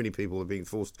operations. So many people are being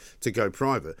forced to go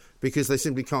private because they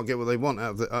simply can't get what they want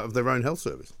out of their own health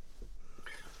service.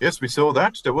 Yes, we saw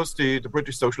that. There was the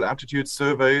British Social Attitudes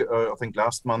Survey, I think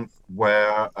last month,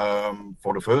 where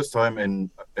for the first time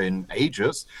in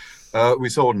ages, we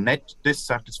saw net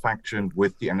dissatisfaction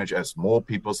with the NHS. More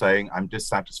people saying I'm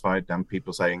dissatisfied than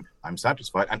people saying I'm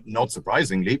satisfied. And not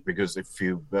surprisingly, because if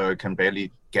you can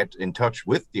barely get in touch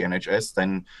with the NHS,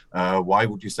 then why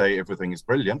would you say everything is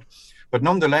brilliant? But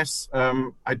nonetheless,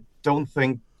 I don't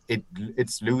think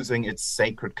it's losing its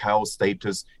sacred cow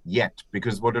status yet,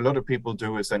 because what a lot of people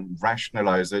do is then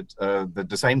rationalize it.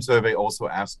 The same survey also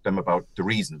asked them about the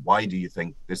reason. Why do you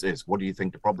think this is? What do you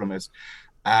think the problem is?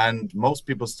 And most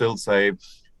people still say,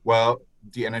 well,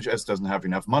 the NHS doesn't have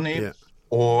enough money,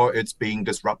 or it's being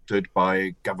disrupted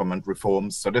by government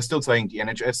reforms. So they're still saying the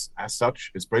NHS as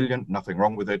such is brilliant, nothing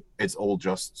wrong with it. It's all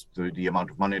just the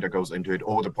amount of money that goes into it,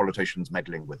 or the politicians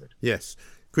meddling with it. Yes.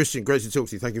 Christian, great to talk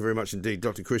to you. Thank you very much indeed.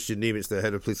 Dr. Christian Niemitz, the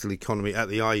head of political economy at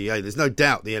the IEA. There's no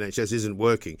doubt the NHS isn't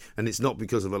working, and it's not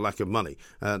because of a lack of money.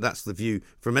 That's the view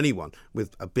from anyone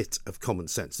with a bit of common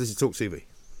sense. This is Talk TV.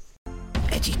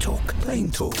 Edgy talk, plain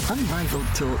talk, unrivaled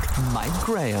talk. Mike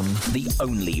Graham. The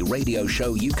only radio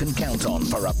show you can count on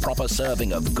for a proper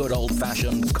serving of good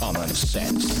old-fashioned common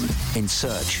sense. In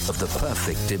search of the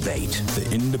perfect debate.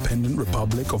 The Independent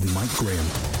Republic of Mike Graham.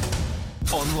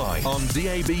 Online, on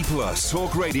DAB+,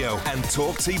 Talk Radio and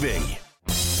Talk TV.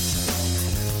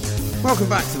 Welcome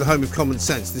back to the home of common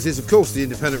sense. This is, of course, the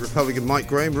Independent Republic of Mike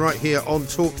Graham, right here on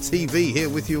Talk TV, here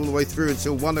with you all the way through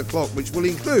until 1 o'clock, which will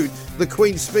include the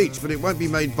Queen's speech, but it won't be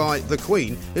made by the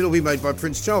Queen. It'll be made by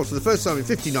Prince Charles. For the first time in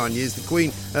 59 years, the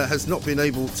Queen has not been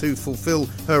able to fulfil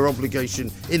her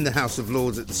obligation in the House of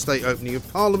Lords at the state opening of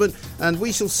Parliament, and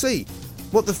we shall see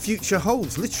what the future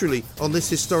holds, literally, on this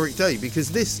historic day, because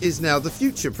this is now the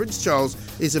future. Prince Charles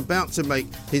is about to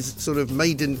make his sort of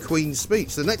maiden Queen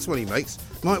speech. The next one he makes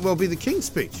might well be the King's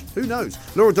speech. Who knows?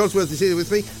 Laura Dodsworth is here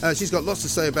with me. She's got lots to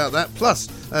say about that. Plus,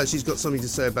 she's got something to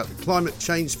say about the climate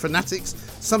change fanatics,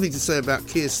 something to say about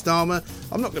Keir Starmer.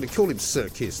 I'm not going to call him Sir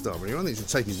Keir Starmer. I think he should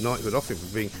take his knighthood off him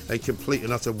for being a complete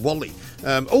and utter wally.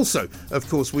 Also, of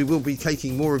course, we will be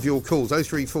taking more of your calls.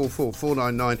 0344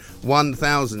 499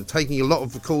 1000. Taking a lot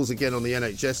of the calls again on the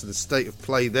NHS and the state of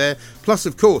play there. Plus,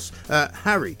 of course,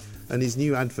 Harry and his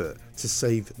new advert to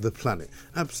save the planet.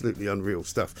 Absolutely unreal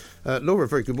stuff. Laura,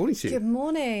 very good morning to you. Good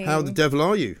morning. How the devil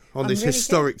are you on this really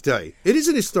historic day? It is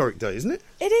an historic day, isn't it?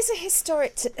 It is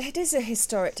a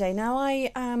historic day. Now,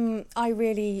 I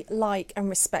really like and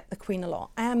respect the Queen a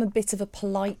lot. I am a bit of a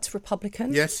polite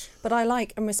Republican. Yes. But I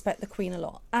like and respect the Queen a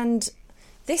lot. And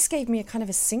this gave me a kind of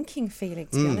a sinking feeling,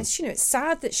 to be honest. You know, it's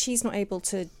sad that she's not able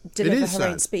to deliver her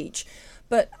own speech.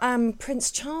 But Prince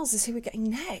Charles is who we're getting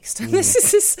next. And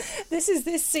this is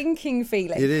this sinking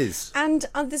feeling. It is. And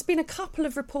there's been a couple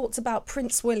of reports about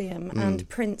Prince William and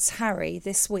Prince Harry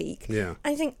this week. Yeah.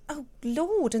 And you think, oh,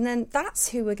 Lord, and then that's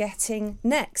who we're getting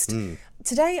next.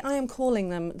 Today I am calling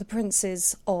them the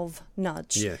Princes of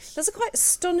Nudge. Yes. There's a quite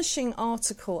astonishing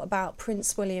article about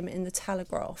Prince William in the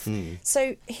Telegraph.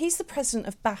 So he's the president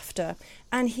of BAFTA,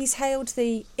 and he's hailed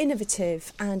the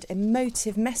innovative and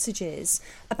emotive messages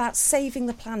about saving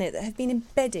the planet that have been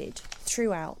embedded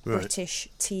throughout British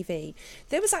TV.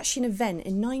 There was actually an event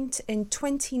in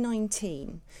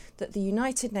 2019 that the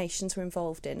United Nations were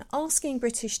involved in, asking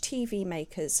British TV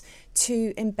makers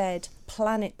to embed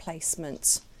planet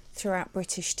placement throughout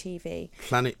British TV.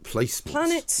 Planet placement.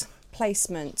 Planet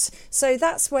placement. So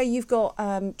that's where you've got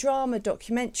drama,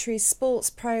 documentaries, sports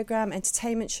programme,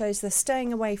 entertainment shows. They're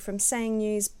staying away from saying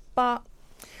news, but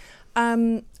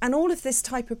and all of this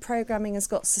type of programming has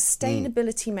got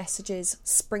sustainability messages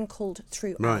sprinkled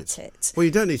throughout it. Well,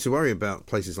 you don't need to worry about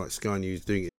places like Sky News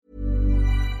doing it.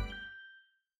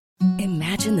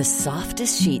 Imagine the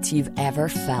softest sheets you've ever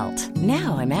felt.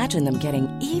 Now imagine them getting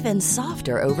even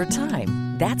softer over time.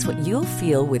 That's what you'll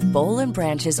feel with Boll &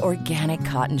 Branch's organic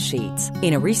cotton sheets.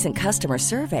 In a recent customer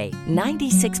survey,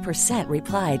 96%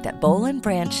 replied that Boll &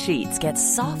 Branch sheets get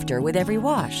softer with every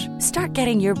wash. Start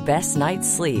getting your best night's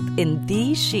sleep in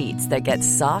these sheets that get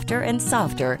softer and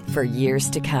softer for years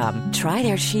to come. Try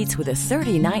their sheets with a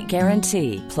 30-night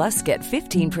guarantee. Plus, get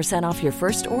 15% off your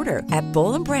first order at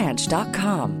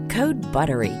bollandbranch.com. Code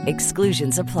BUTTERY.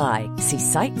 Exclusions apply. See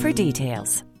site for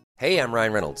details. Hey, I'm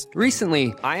Ryan Reynolds.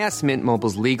 Recently, I asked Mint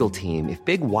Mobile's legal team if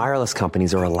big wireless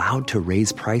companies are allowed to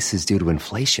raise prices due to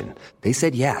inflation. They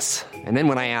said yes. And then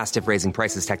when I asked if raising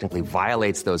prices technically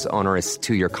violates those onerous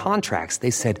 2-year contracts, they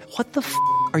said, "What the f***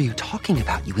 are you talking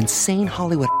about, you insane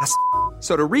Hollywood ass?"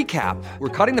 So to recap, we're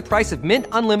cutting the price of Mint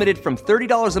Unlimited from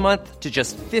 $30 a month to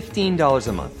just $15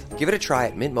 a month. Give it a try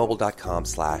at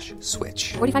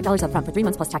mintmobile.com/switch. $45 up front for 3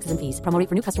 months plus taxes and fees. Promo rate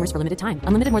for new customers for limited time.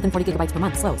 Unlimited more than 40 gigabytes per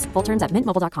month. Slows full terms at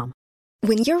mintmobile.com.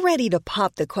 When you're ready to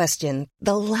pop the question,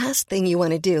 the last thing you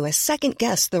want to do is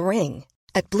second-guess the ring.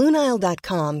 At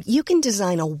BlueNile.com, you can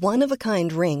design a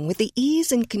one-of-a-kind ring with the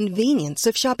ease and convenience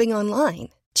of shopping online.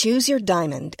 Choose your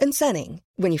diamond and setting.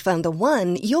 When you find the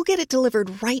one, you'll get it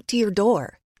delivered right to your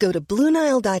door. Go to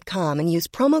BlueNile.com and use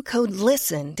promo code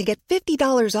LISTEN to get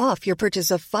 $50 off your purchase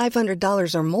of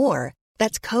 $500 or more.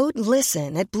 That's code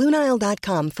LISTEN at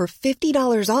BlueNile.com for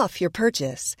 $50 off your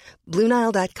purchase.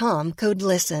 BlueNile.com, code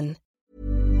LISTEN.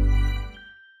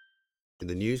 In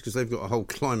the news, because they've got a whole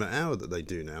climate hour that they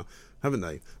do now, haven't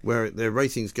they? Where their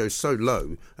ratings go so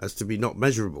low as to be not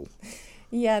measurable.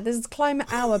 Yeah, there's Climate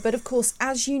Hour, but of course,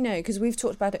 as you know, because we've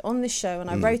talked about it on this show and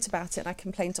I wrote about it and I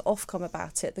complained to Ofcom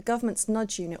about it, the government's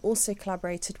Nudge Unit also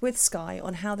collaborated with Sky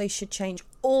on how they should change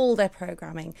all their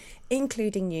programming,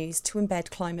 including news, to embed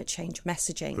climate change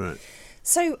messaging. Right.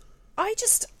 So I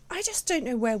just don't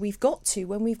know where we've got to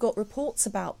when we've got reports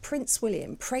about Prince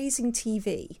William praising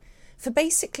TV for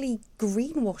basically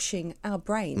greenwashing our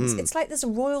brains. It's like there's a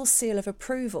royal seal of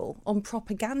approval on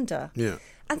propaganda. Yeah.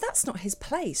 And that's not his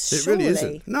place, It surely. really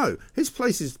isn't. No, his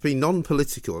place is to be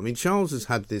non-political. I mean, Charles has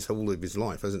had this all of his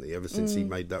life, hasn't he? Ever since he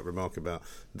made that remark about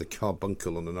the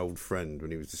carbuncle on an old friend when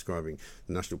he was describing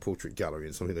the National Portrait Gallery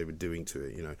and something they were doing to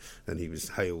it, you know. And he was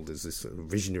hailed as this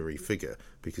visionary figure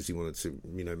because he wanted to,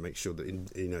 you know, make sure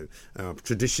that, our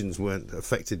traditions weren't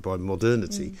affected by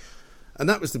modernity. And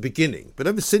that was the beginning. But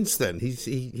ever since then,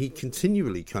 he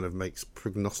continually kind of makes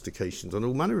prognostications on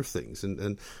all manner of things.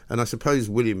 And I suppose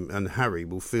William and Harry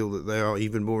will feel that they are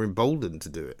even more emboldened to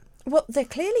do it. Well, they're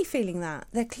clearly feeling that.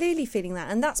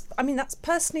 And that's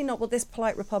personally not what this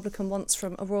polite Republican wants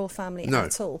from a royal family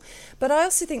at all. But I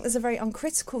also think there's a very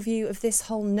uncritical view of this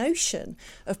whole notion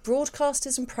of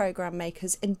broadcasters and programme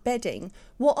makers embedding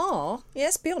what are,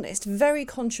 let's be honest, very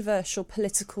controversial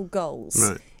political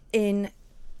goals in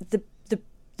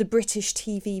the British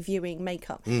TV viewing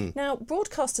makeup. Now,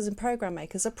 broadcasters and programme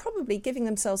makers are probably giving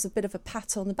themselves a bit of a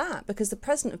pat on the back because the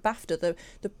president of BAFTA,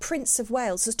 the Prince of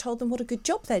Wales, has told them what a good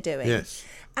job they're doing. Yes.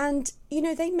 And,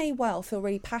 they may well feel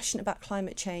really passionate about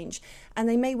climate change and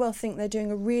they may well think they're doing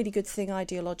a really good thing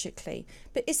ideologically.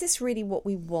 But is this really what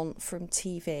we want from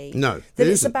TV? No, That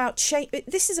it's about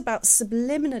this is about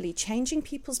subliminally changing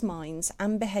people's minds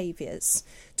and behaviours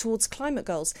towards climate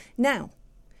goals. Now,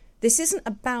 This isn't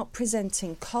about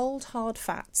presenting cold, hard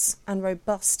facts and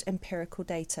robust empirical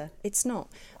data. It's not.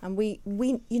 And we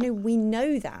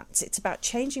know that. It's about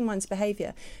changing one's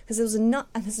behaviour. Because there's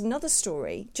another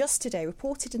story just today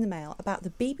reported in the Mail about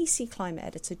the BBC climate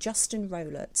editor, Justin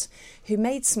Rowlett, who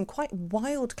made some quite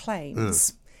wild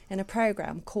claims in a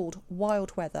programme called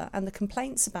Wild Weather, and the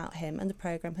complaints about him and the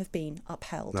programme have been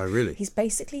upheld. No, really? He's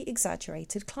basically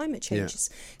exaggerated climate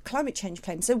change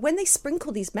claims. So when they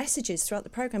sprinkle these messages throughout the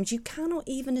programmes, you cannot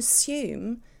even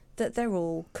assume that they're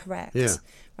all correct. Yeah.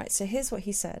 Right, so here's what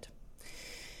he said.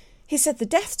 He said the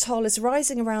death toll is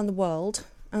rising around the world,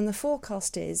 and the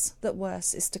forecast is that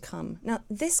worse is to come. Now,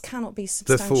 this cannot be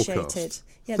substantiated.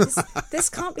 Yeah, this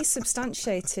can't be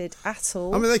substantiated at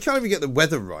all. I mean, they can't even get the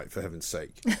weather right, for heaven's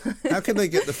sake. How can they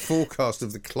get the forecast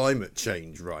of the climate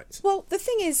change right? Well, the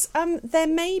thing is, there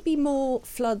may be more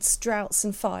floods, droughts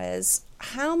and fires.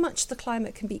 How much the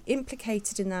climate can be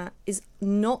implicated in that is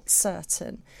not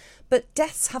certain. But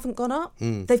deaths haven't gone up,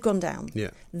 they've gone down. Yeah.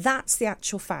 That's the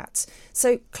actual fact.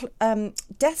 So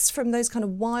deaths from those kind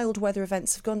of wild weather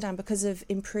events have gone down because of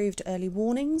improved early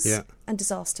warnings and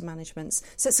disaster managements.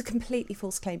 So it's a completely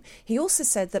false claim. He also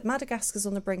said that Madagascar's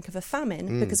on the brink of a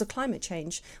famine because of climate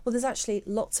change. Well, there's actually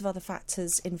lots of other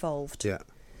factors involved. Yeah.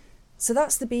 So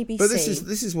that's the BBC. But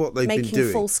this is what they've been doing.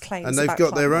 Making false claims and they've about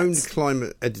got their own climate.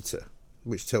 climate editor,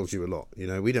 which tells you a lot. You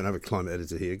know, we don't have a climate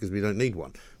editor here because we don't need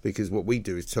one, because what we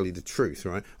do is tell you the truth,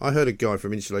 right? I heard a guy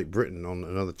from Insulate Britain on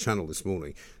another channel this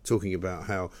morning talking about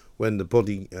how when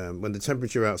the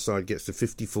temperature outside gets to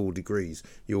 54 degrees,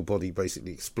 your body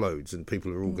basically explodes and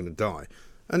people are all going to die.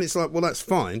 And it's like, well, that's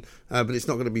fine, but it's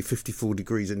not going to be 54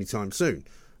 degrees anytime soon.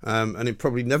 And it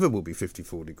probably never will be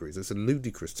 54 degrees. It's a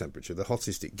ludicrous temperature. The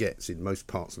hottest it gets in most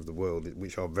parts of the world,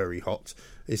 which are very hot,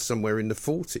 is somewhere in the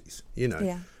 40s, you know.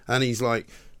 Yeah. And he's like,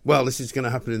 well, this is going to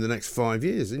happen in the next 5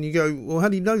 years. And you go, well, how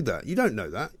do you know that? You don't know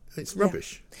that. It's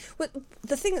rubbish. Yeah. Well,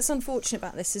 the thing that's unfortunate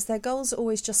about this is their goals are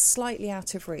always just slightly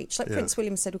out of reach. Like Prince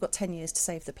William said, we've got 10 years to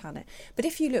save the planet. But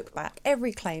if you look back,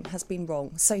 every claim has been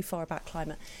wrong so far about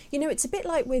climate. You know, it's a bit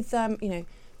like with,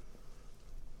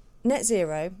 net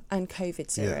zero and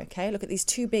COVID zero, okay? Look at these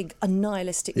two big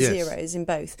annihilistic zeros in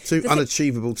both. Two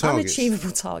unachievable targets.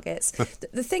 Unachievable targets.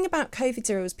 The thing about COVID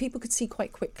zero is people could see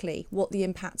quite quickly what the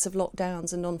impacts of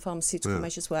lockdowns and non-pharmaceutical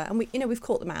measures were. And we've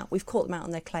caught them out. We've caught them out on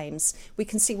their claims. We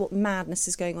can see what madness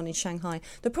is going on in Shanghai.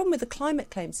 The problem with the climate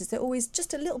claims is they're always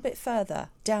just a little bit further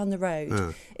down the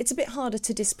road. It's a bit harder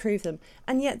to disprove them.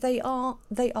 And yet they are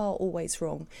always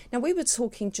wrong. Now, we were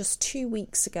talking just 2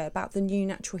 weeks ago about the new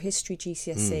natural history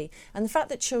GCSE. And the fact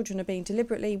that children are being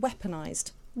deliberately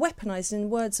weaponised in the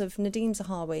words of Nadeem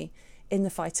Zahawi, in the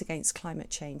fight against climate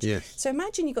change. Yes. So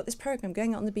imagine you've got this programme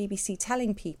going on the BBC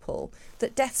telling people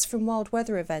that deaths from wild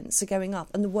weather events are going up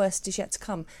and the worst is yet to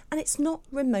come. And it's not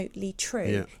remotely true.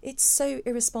 Yeah. It's so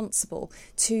irresponsible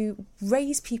to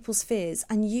raise people's fears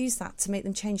and use that to make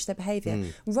them change their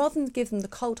behaviour rather than give them the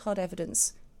cold, hard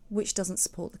evidence which doesn't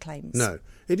support the claims. No.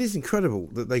 It is incredible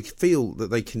that they feel that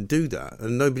they can do that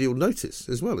and nobody will notice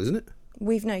as well, isn't it?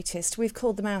 We've noticed. We've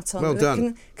called them out on. Well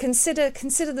done. Consider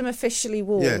them officially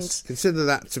warned. Yes, consider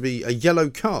that to be a yellow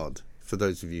card, for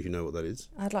those of you who know what that is.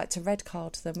 I'd like to red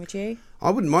card them, would you?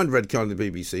 I wouldn't mind red carding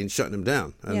the BBC and shutting them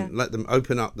down and let them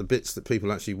open up the bits that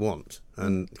people actually want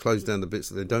and close down the bits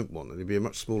that they don't want. And it'd be a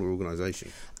much smaller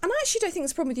organisation. And I actually don't think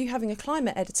there's a problem with you having a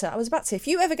climate editor. I was about to say, if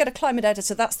you ever get a climate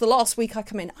editor, that's the last week I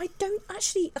come in. I don't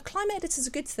actually... A climate editor's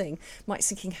a good thing. Mike's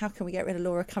thinking, how can we get rid of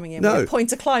Laura coming in? No. We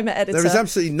appoint a climate editor. There is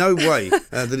absolutely no way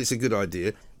that it's a good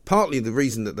idea. Partly the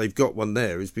reason that they've got one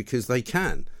there is because they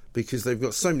can. Because they've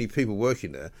got so many people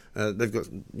working there. They've got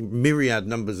myriad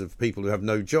numbers of people who have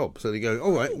no job. So they go,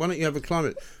 all right, why don't you have a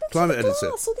climate editor?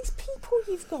 All these people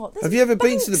you've got. Have you ever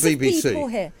been to the BBC? People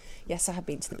here. Yes, I have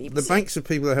been to the BBC. The banks of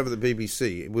people they have at the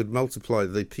BBC would multiply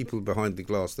the people behind the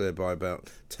glass there by about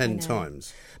 10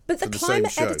 times. But the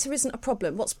climate editor isn't a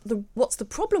problem. What's the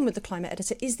problem with the climate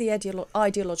editor is the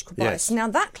ideological bias. Yes. Now,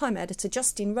 that climate editor,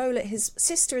 Justine Rowlett, his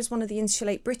sister is one of the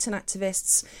Insulate Britain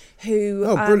activists who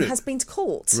has been to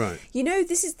court. Right. You know,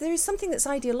 there is something that's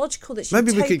ideological that's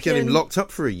maybe we could get him locked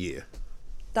up for a year.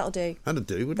 That'll do. That'll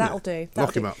do, wouldn't That'll it? do.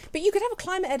 Lock him up. But you could have a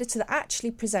climate editor that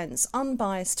actually presents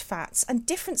unbiased facts and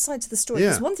different sides of the story.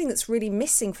 Because one thing that's really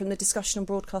missing from the discussion on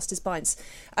Broadcasters'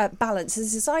 Balance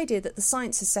is this idea that the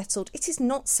science is settled. It is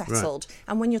not settled. Right.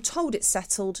 And when you're told it's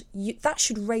settled, that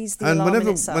should raise the alarm in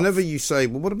itself. Whenever you say,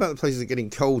 well, what about the places that are getting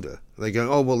colder? They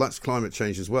go, oh, well, that's climate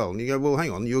change as well. And you go, well,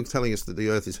 hang on, you're telling us that the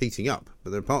Earth is heating up.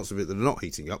 But there are parts of it that are not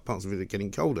heating up, parts of it are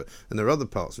getting colder. And there are other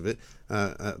parts of it,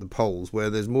 at the poles, where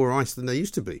there's more ice than there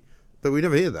used to be. But we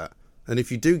never hear that. And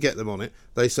if you do get them on it,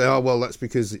 they say, oh, well, that's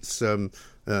because it's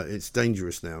it's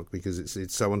dangerous now because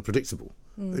it's so unpredictable.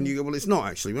 And you go, well, it's not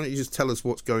actually. Why don't you just tell us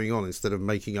what's going on instead of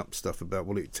making up stuff about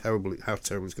how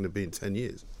terrible it's going to be in 10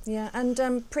 years? Yeah,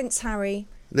 and Prince Harry.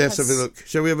 Let's have a look.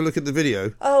 Shall we have a look at the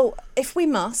video? Oh, if we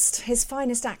must, his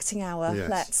finest acting hour. Yes.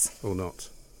 Let's. Or not.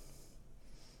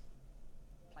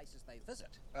 Places they visit.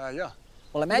 Yeah.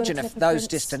 Well, imagine if those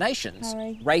destinations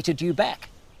rated you back.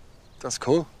 That's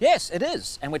cool. Yes, it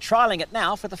is. And we're trialling it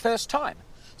now for the first time.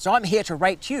 So I'm here to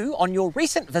rate you on your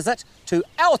recent visit to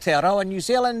Aotearoa, New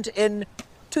Zealand in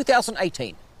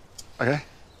 2018. Okay.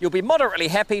 You'll be moderately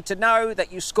happy to know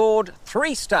that you scored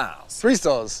 3 stars. 3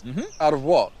 stars? Mm-hmm. Out of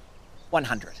what?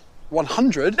 100.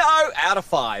 100? No, out of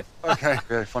 5. Okay,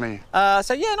 very funny.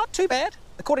 So yeah, not too bad.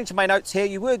 According to my notes here,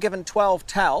 you were given 12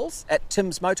 towels at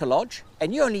Tim's Motor Lodge,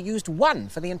 and you only used 1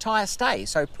 for the entire stay,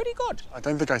 so pretty good. I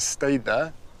don't think I stayed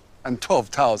there. And 12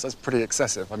 towels, that's pretty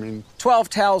excessive. I mean... 12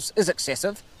 towels is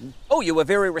excessive. Oh, you were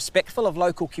very respectful of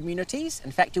local communities.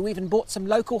 In fact, you even bought some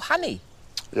local honey.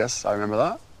 Yes, I remember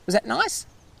that. Was that nice?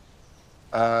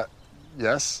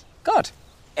 Yes. Good.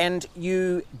 And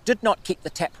you did not keep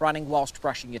the tap running whilst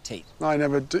brushing your teeth? No, I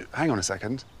never do. Hang on a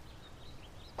second.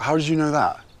 How did you know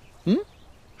that?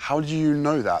 How do you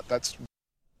know that? That's...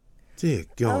 Dear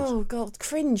God. Oh, God,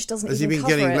 cringe doesn't Has even he been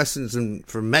cover getting it. lessons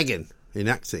from Meghan in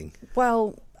acting?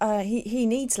 Well, he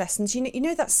needs lessons. You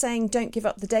know that saying, don't give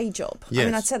up the day job? Yes. I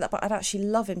mean, I'd say that, but I'd actually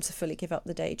love him to fully give up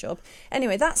the day job.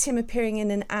 Anyway, that's him appearing in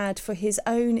an ad for his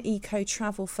own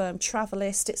eco-travel firm,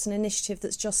 Travelist. It's an initiative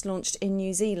that's just launched in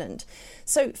New Zealand.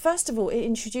 So, first of all, it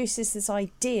introduces this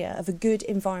idea of a good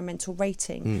environmental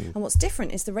rating. And what's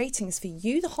different is the rating is for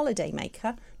you, the holiday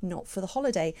maker, not for the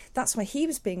holiday. That's why he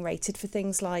was being rated for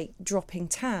things like dropping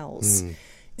towels.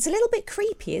 It's a little bit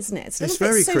creepy, isn't it? It's a little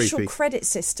bit social creepy. Credit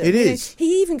system. It is.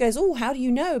 He even goes, oh, how do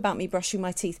you know about me brushing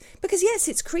my teeth? Because, yes,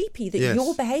 it's creepy that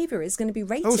your behaviour is going to be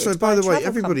rated Also, by by the way, travel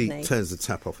everybody company. turns the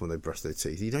tap off when they brush their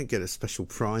teeth. You don't get a special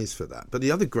prize for that. But the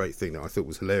other great thing that I thought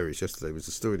was hilarious yesterday was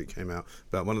the story that came out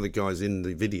about one of the guys in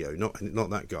the video, not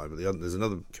that guy, but there's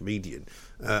another comedian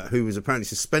who was apparently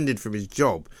suspended from his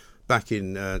job back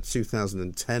in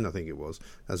 2010, I think it was,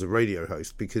 as a radio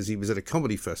host, because he was at a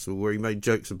comedy festival where he made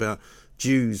jokes about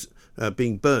Jews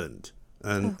being burned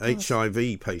and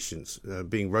HIV patients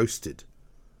being roasted.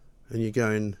 And you're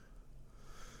going,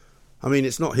 I mean,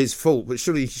 it's not his fault, but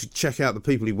surely he should check out the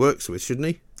people he works with, shouldn't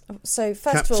he? So,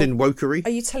 first Captain of all, Wokery.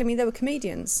 Are you telling me they were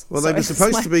comedians? Well, they were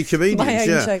supposed to be comedians,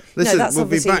 yeah. Joke. Listen, no, we'll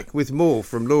be back with more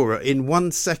from Laura in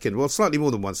 1 second. Well, slightly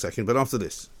more than 1 second, but after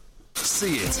this.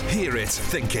 See it, hear it,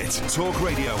 think it. Talk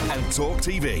Radio and Talk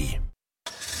TV.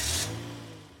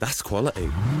 That's quality.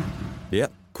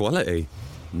 Yep, quality.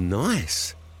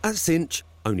 Nice. At Cinch,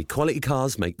 only quality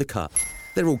cars make the cut.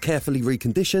 They're all carefully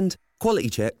reconditioned, quality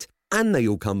checked, and they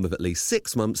all come with at least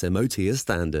 6 months MOT as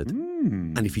standard.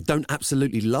 And if you don't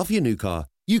absolutely love your new car,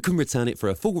 you can return it for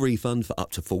a full refund for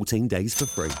up to 14 days for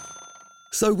free.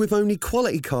 So with only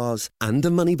quality cars and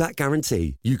a money-back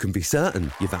guarantee, you can be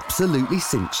certain you've absolutely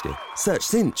cinched it. Search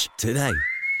Cinch today.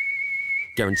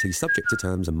 Guarantee subject to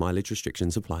terms and mileage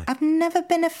restrictions apply. I've never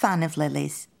been a fan of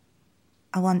lilies.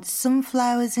 I want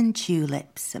sunflowers and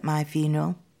tulips at my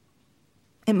funeral.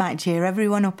 It might cheer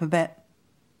everyone up a bit.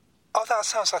 Oh, that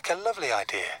sounds like a lovely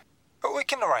idea. But we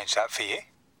can arrange that for you.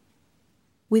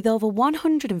 With over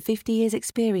 150 years'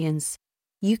 experience,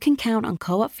 you can count on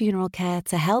Co-op Funeral Care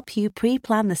to help you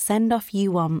pre-plan the send-off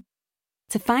you want.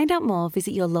 To find out more,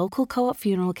 visit your local Co-op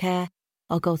Funeral Care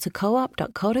or go to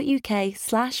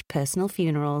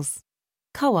coop.co.uk/personalfunerals.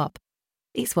 Co-op.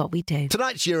 It's what we do.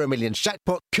 Tonight's Euro Millions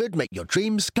jackpot could make your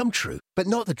dreams come true, but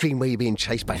not the dream where you're being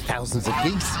chased by thousands of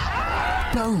geese.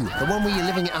 No, the one where you're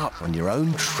living it up on your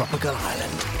own tropical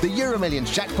island. The Euro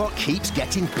Millions jackpot keeps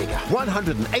getting bigger.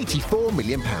 £184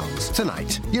 million.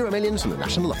 Tonight, Euro Millions from the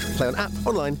National Lottery. Play on app,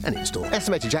 online and in-store.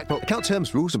 Estimated jackpot. Account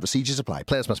terms, rules and procedures apply.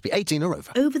 Players must be 18 or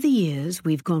over. Over the years,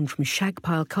 we've gone from shag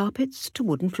pile carpets to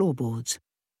wooden floorboards.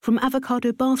 From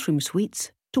avocado bathroom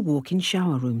suites to walk-in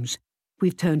shower rooms.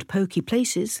 We've turned pokey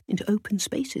places into open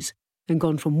spaces and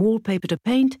gone from wallpaper to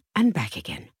paint and back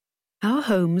again. Our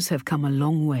homes have come a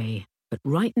long way. But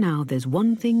right now, there's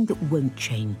one thing that won't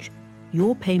change.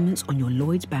 Your payments on your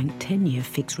Lloyds Bank 10-year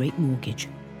fixed-rate mortgage.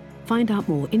 Find out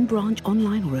more in-branch,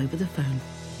 online or over the phone.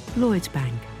 Lloyds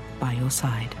Bank, by your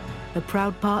side. A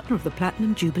proud partner of the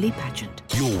Platinum Jubilee pageant.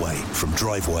 Your way from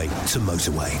driveway to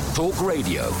motorway. Talk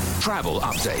Radio. Travel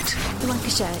update.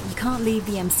 Lancashire, you can't leave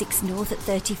the M6 North at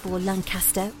 34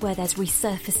 Lancaster, where there's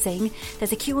resurfacing.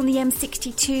 There's a queue on the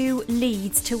M62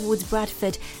 Leeds towards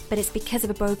Bradford, but it's because of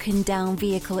a broken down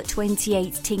vehicle at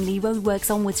 28 Tingley. Roadworks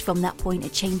onwards from that point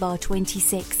at Chain Bar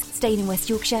 26. Staying in West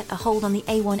Yorkshire, a hold on the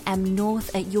A1M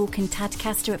North at York and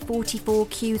Tadcaster at 44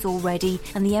 queues already,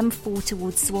 and the M4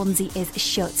 towards Swansea is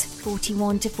shut,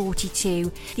 41 to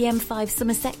 42. The M5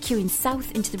 Somerset queuing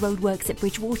south into the roadworks at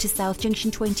Bridgewater South,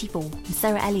 Junction 24. And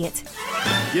Sarah Elliott.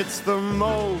 It's the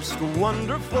most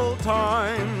wonderful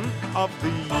time of the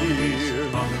year.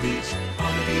 On the beach,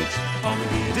 on the beach, on the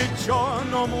beach. Ditch your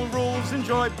normal rules,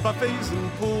 enjoy buffets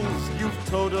and pools. You've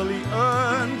totally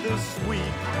earned this week.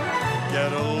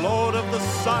 Get a load of the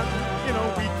sun in a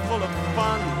week full of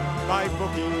fun by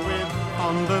booking with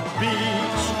On the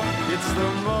Beach. It's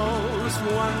the most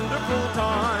wonderful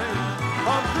time.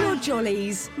 Your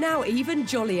jollies, now even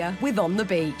jollier with On the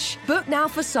Beach. Book now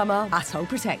for summer at Home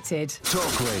Protected.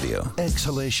 Talk Radio.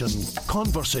 Exhalation.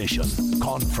 Conversation.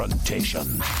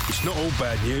 Confrontation. It's not all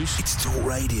bad news. It's Talk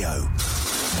Radio.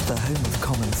 The home of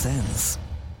common sense.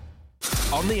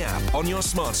 On the app, on your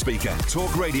smart speaker,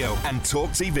 Talk Radio and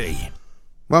Talk TV.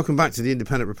 Welcome back to the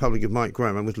Independent Republic of Mike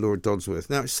Graham. I'm with Laura Dodsworth.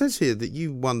 Now, it says here that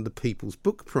you won the People's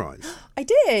Book Prize. I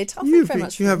did. Oh, thank you very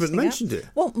much. You haven't mentioned it.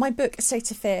 Well, my book, A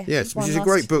State of Fear. Yes, which is a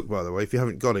great book, by the way. If you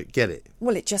haven't got it, get it.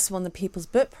 Well, it just won the People's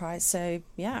Book Prize, so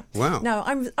yeah. Wow. No,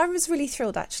 I was really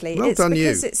thrilled, actually. Well done, you.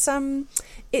 Because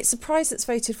it's a prize that's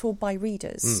voted for by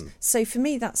readers. So for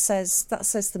me, that says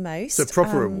the most. It's a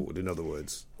proper award, in other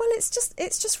words. Well,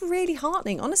 it's just really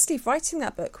heartening. Honestly, writing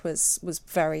that book was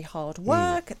very hard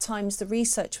work. At times, the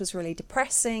research was really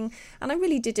depressing, and I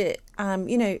really did it,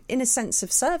 in a sense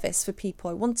of service for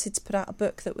people. I wanted to put out a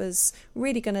book that was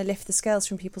really going to lift the scales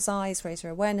from people's eyes, raise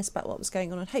their awareness about what was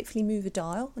going on, and hopefully move a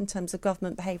dial in terms of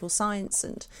government behavioural science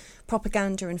and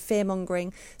propaganda and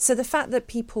fear-mongering. So the fact that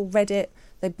people read it,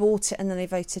 they bought it, and then they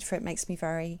voted for it makes me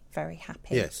very, very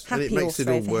happy. Yes, happy and it makes it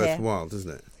all worthwhile, doesn't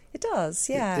it? It does,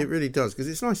 yeah. It really does, because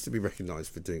it's nice to be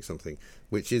recognised for doing something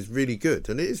which is really good,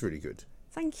 and it is really good.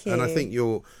 Thank you. And I think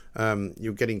you're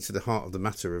getting to the heart of the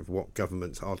matter of what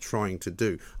governments are trying to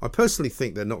do. I personally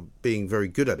think they're not being very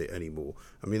good at it anymore.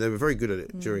 I mean, they were very good at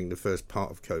it during the first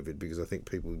part of COVID, because I think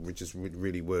people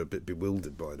really were a bit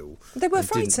bewildered by it all. They were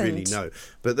frightened. Didn't really know.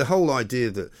 But the whole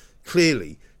idea that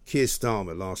clearly Keir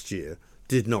Starmer last year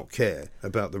did not care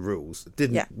about the rules,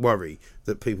 didn't worry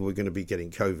that people were going to be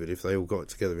getting COVID if they all got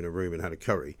together in a room and had a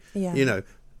curry. Yeah.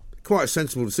 Quite a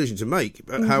sensible decision to make.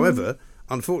 But however,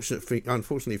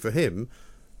 unfortunately for him,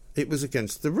 it was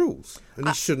against the rules, and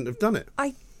he shouldn't have done it.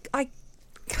 I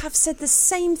have said the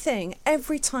same thing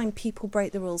every time people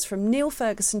break the rules, from Neil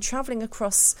Ferguson travelling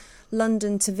across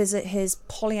London to visit his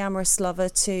polyamorous lover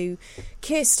to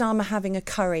Keir Starmer having a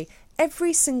curry.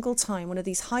 Every single time one of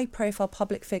these high-profile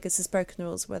public figures has broken the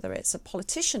rules, whether it's a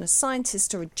politician, a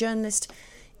scientist or a journalist,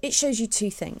 it shows you two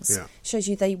things. Yeah. It shows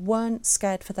you they weren't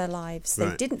scared for their lives.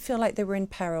 They didn't feel like they were in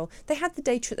peril. They had the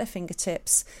data at their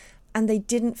fingertips, and they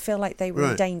didn't feel like they were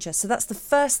in danger. So that's the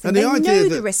first thing. And they know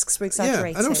the risks were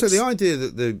exaggerated. Yeah, and also the idea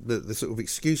that the sort of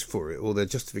excuse for it, or their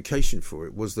justification for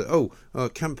it, was that,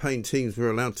 campaign teams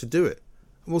were allowed to do it.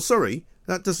 Well, sorry.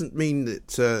 That doesn't mean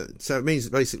that... so it means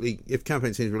that basically, if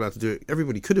campaign teams were allowed to do it,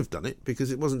 everybody could have done it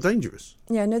because it wasn't dangerous.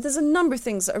 Yeah, no, there's a number of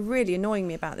things that are really annoying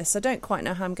me about this. I don't quite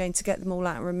know how I'm going to get them all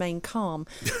out and remain calm.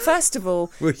 First of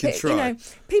all, we can try.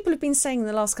 People have been saying in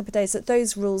the last couple of days that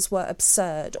those rules were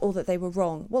absurd or that they were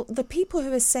wrong. Well, the people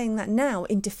who are saying that now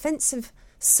in defence of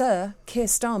Sir Keir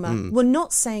Starmer were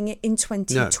not saying it in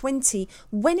 2020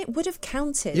 when it would have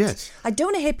counted. Yes. I don't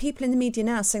want to hear people in the media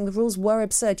now saying the rules were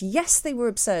absurd. Yes, they were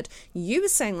absurd. You were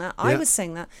saying that. I was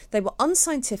saying that. They were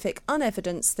unscientific,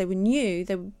 unevidenced. They were new.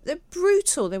 They're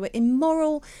brutal. They were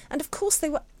immoral. And of course, they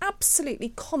were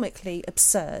absolutely comically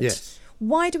absurd. Yes.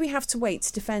 Why do we have to wait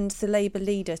to defend the Labour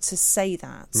leader to say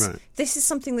that? Right. This is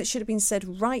something that should have been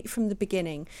said right from the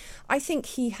beginning. I think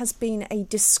he has been a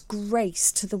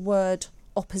disgrace to the word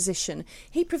opposition.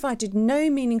 He provided no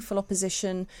meaningful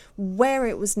opposition where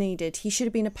it was needed. He should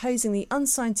have been opposing the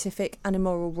unscientific and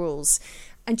immoral rules.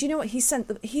 And do you know what? He set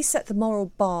the moral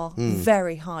bar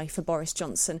very high for Boris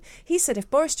Johnson. He said if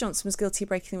Boris Johnson was guilty of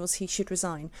breaking the rules, he should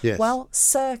resign. Yes. Well,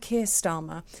 Sir Keir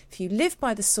Starmer, if you live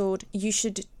by the sword, you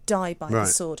should die by the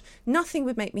sword. Nothing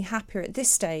would make me happier at this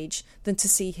stage than to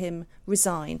see him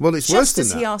resign. Well, it's worse than that.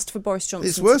 Just as he asked for Boris Johnson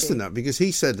It's worse than that, because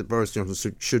he said that Boris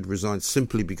Johnson should resign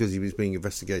simply because he was being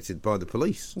investigated by the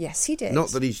police. Yes, he did.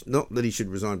 Not that he should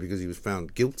resign because he was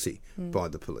found guilty by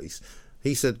the police.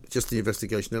 He said just the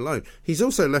investigation alone. He's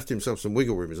also left himself some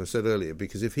wiggle room, as I said earlier,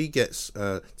 because if he gets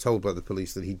told by the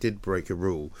police that he did break a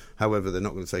rule, however, they're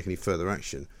not going to take any further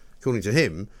action, according to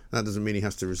him, that doesn't mean he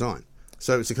has to resign.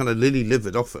 So it's a kind of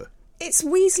lily-livered offer. It's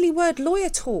Weasley word lawyer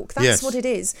talk. That's yes. what it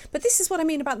is. But this is what I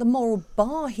mean about the moral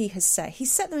bar he has set.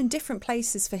 He's set them in different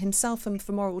places for himself and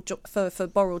for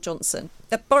Boris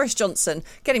Johnson.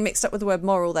 Getting mixed up with the word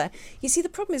moral there. You see, the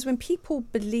problem is when people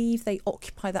believe they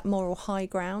occupy that moral high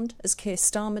ground, as Keir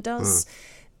Starmer does,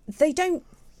 they don't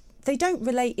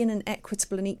relate in an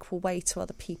equitable and equal way to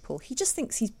other people. He just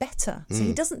thinks he's better. So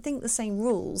he doesn't think the same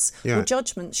rules or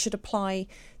judgments should apply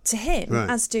to him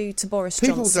as do to Boris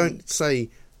Johnson. People don't say,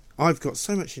 I've got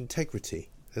so much integrity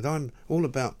that I'm all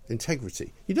about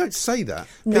integrity. You don't say that.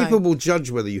 No. People will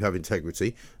judge whether you have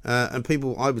integrity, and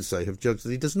people, I would say, have judged that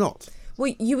he does not.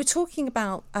 Well, you were talking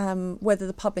about whether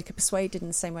the public are persuaded in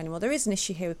the same way anymore. There is an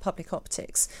issue here with public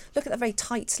optics. Look at that very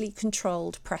tightly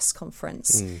controlled press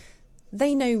conference.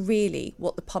 They know really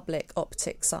what the public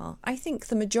optics are. I think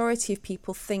the majority of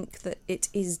people think that it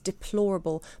is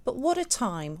deplorable. But what a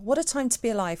time to be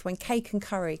alive when cake and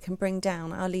curry can bring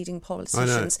down our leading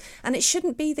politicians. And it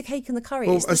shouldn't be the cake and the curry.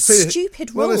 It's the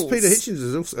stupid rules. Well, as Peter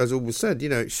Hitchens has always said,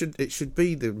 it should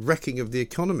be the wrecking of the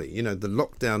economy, the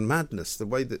lockdown madness, the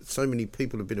way that so many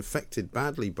people have been affected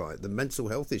badly by it, the mental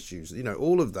health issues,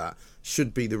 all of that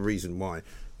should be the reason why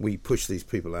we push these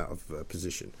people out of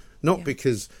position. Not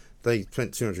because they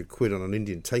spent 200 quid on an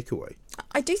Indian takeaway.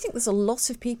 I do think there's a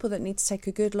lot of people that need to take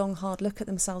a good, long, hard look at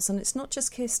themselves. And it's not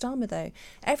just Keir Starmer, though.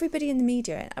 Everybody in the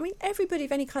media, everybody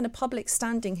of any kind of public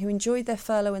standing who enjoyed their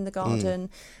furlough in the garden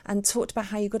and talked about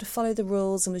how you've got to follow the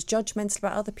rules and was judgmental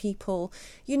about other people.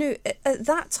 At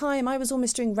that time, I was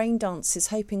almost doing rain dances,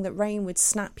 hoping that rain would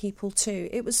snap people too.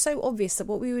 It was so obvious that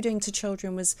what we were doing to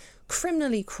children was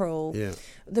criminally cruel,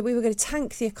 that we were going to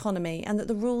tank the economy and that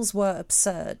the rules were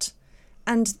absurd.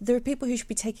 And there are people who should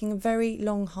be taking a very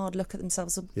long, hard look at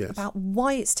themselves about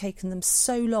why it's taken them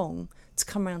so long to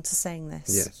come around to saying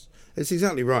this. Yes, it's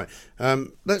exactly right.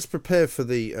 Let's prepare for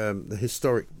the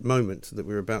historic moment that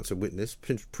we're about to witness.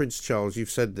 Prince Charles, you've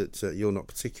said that you're not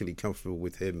particularly comfortable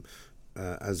with him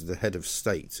as the head of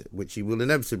state, which he will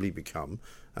inevitably become.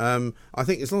 I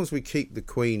think as long as we keep the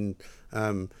Queen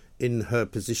in her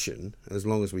position as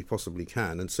long as we possibly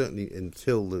can, and certainly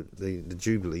until the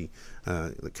Jubilee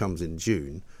that comes in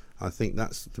June, I think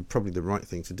that's probably the right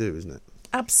thing to do, isn't it?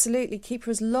 Absolutely, keep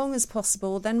her as long as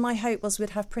possible. Then my hope was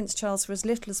we'd have Prince Charles for as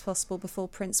little as possible before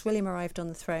Prince William arrived on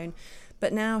the throne.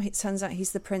 But now it turns out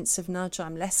he's the Prince of Nudge.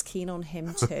 I'm less keen on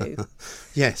him too.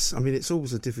 Yes, it's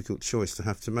always a difficult choice to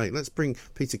have to make. Let's bring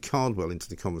Peter Cardwell into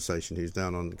the conversation, who's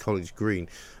down on College Green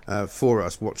for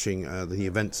us, watching the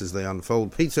events as they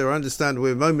unfold. Peter, I understand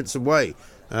we're moments away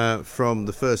from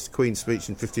the first Queen's speech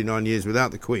in 59 years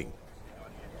without the Queen.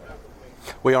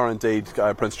 We are indeed.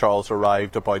 Prince Charles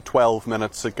arrived about 12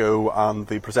 minutes ago and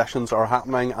the processions are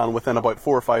happening, and within about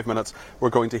 4 or 5 minutes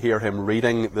we're going to hear him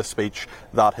reading the speech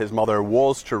that his mother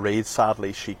was to read.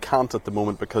 Sadly she can't at the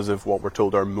moment because of what we're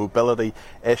told are mobility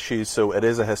issues, so it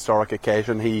is a historic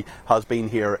occasion. He has been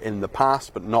here in the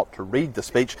past but not to read the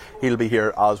speech. He'll be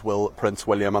here, as will Prince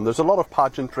William, and there's a lot of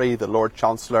pageantry. The Lord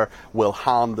Chancellor will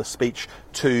hand the speech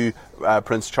to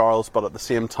Prince Charles, but at the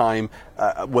same time,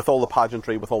 with all the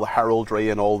pageantry, with all the heraldry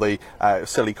and all the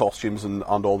silly costumes and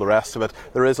all the rest of it,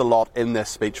 there is a lot in this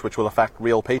speech which will affect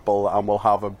real people and will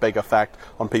have a big effect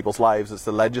on people's lives. It's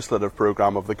the legislative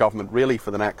programme of the government really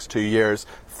for the next 2 years.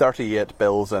 38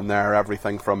 bills in there,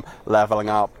 everything from levelling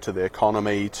up to the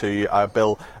economy to a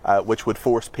bill which would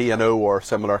force P&O or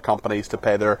similar companies to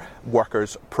pay their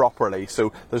workers properly.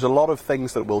 So there's a lot of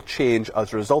things that will change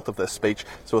as a result of this speech.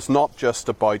 So it's not just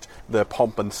about the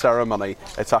pomp and ceremony,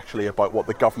 it's actually about what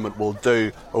the government will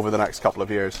do over the next couple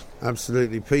of years.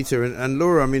 Absolutely, Peter. And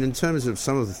Laura, in terms of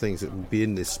some of the things that will be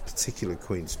in this particular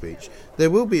Queen's speech, there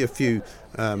will be a few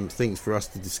things for us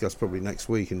to discuss probably next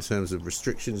week in terms of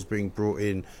restrictions being brought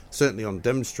in, certainly on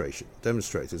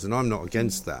demonstrators, and I'm not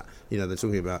against that. They're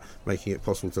talking about making it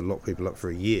possible to lock people up for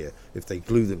a year if they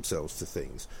glue themselves to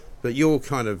things. But you're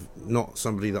kind of not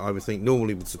somebody that I would think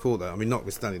normally would support that.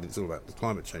 Notwithstanding that it's all about the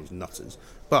climate change nutters.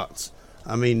 But,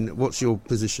 what's your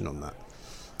position on that?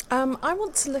 I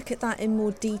want to look at that in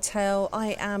more detail.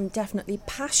 I am definitely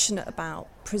passionate about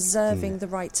preserving the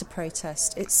right to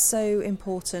protest. It's so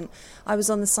important. I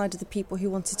was on the side of the people who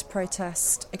wanted to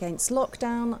protest against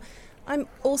lockdown. I'm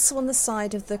also on the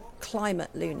side of the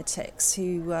climate lunatics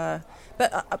who...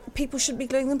 But people shouldn't be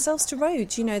gluing themselves to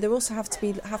roads. There also have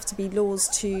to be laws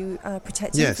to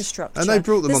protect infrastructure. And they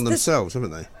brought them on themselves,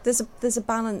 haven't they? There's a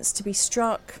balance to be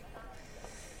struck.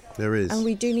 There is. And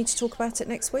we do need to talk about it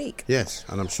next week. Yes,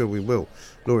 and I'm sure we will.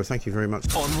 Laura, thank you very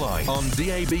much. Online, on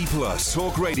DAB+,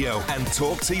 Talk Radio and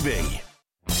Talk TV.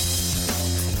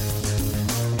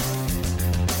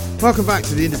 Welcome back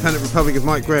to the Independent Republic of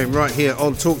Mike Graham, right here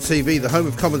on Talk TV, the home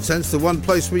of common sense, the one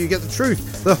place where you get the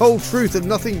truth, the whole truth and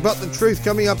nothing but the truth.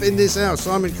 Coming up in this hour,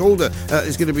 Simon Calder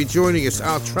is going to be joining us,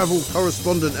 our travel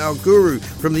correspondent, our guru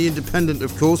from the Independent,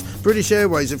 of course. British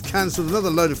Airways have cancelled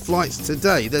another load of flights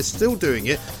today. They're still doing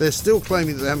it. They're still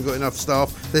claiming that they haven't got enough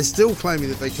staff. They're still claiming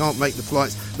that they can't make the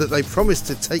flights that they promised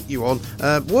to take you on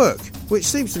work, which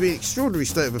seems to be an extraordinary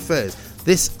state of affairs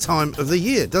this time of the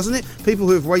year, doesn't it? People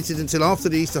who have waited until after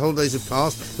the Easter holidays have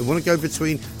passed, who want to go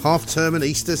between half term and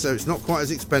Easter, so it's not quite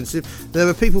as expensive. There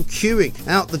were people queuing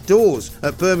out the doors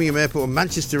at Birmingham Airport and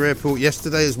Manchester Airport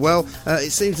yesterday as well.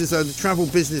 It seems as though the travel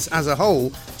business as a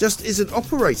whole just isn't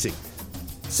operating.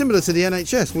 Similar to the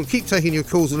NHS. We'll keep taking your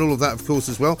calls and all of that, of course,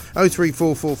 as well.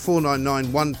 0344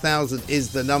 499 1000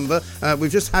 is the number.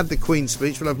 We've just had the Queen's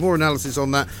speech. We'll have more analysis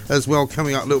on that as well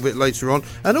coming up a little bit later on.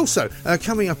 And also,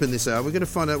 coming up in this hour, we're going to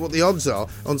find out what the odds are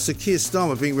on Sir Keir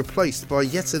Starmer being replaced by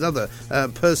yet another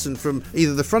person from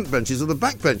either the front benches or the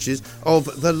back benches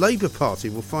of the Labour Party.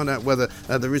 We'll find out whether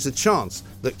there is a chance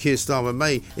that Keir Starmer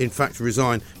may, in fact,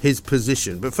 resign his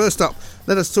position. But first up,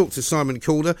 let us talk to Simon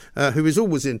Calder, who is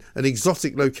always in an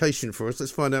exotic location for us.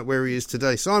 Let's find out where he is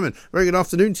today. Simon, very good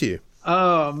afternoon to you.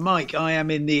 Oh, Mike, I am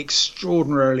in the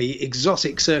extraordinarily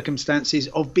exotic circumstances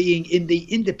of being in the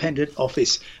Independent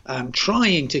office,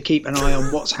 trying to keep an eye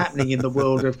on what's happening in the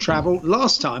world of travel.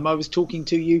 Last time I was talking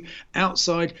to you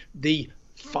outside the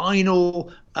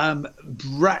final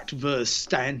bratwurst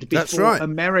stand before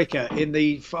America in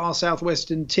the far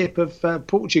southwestern tip of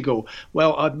Portugal.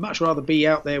 Well, I'd much rather be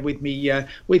out there with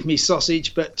me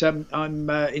sausage, but I'm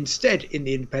instead in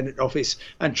the Independent office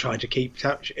and trying to keep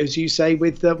touch, as you say,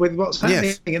 with what's happening.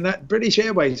 Yes. In that British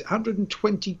Airways,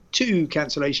 122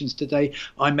 cancellations today.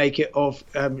 I make it of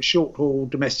short-haul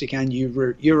domestic and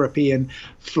European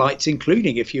flights,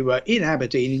 including if you were in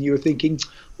Aberdeen and you were thinking,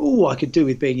 oh, I could do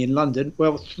with being in London.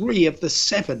 Well, 3 of the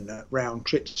 7 round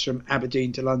trips from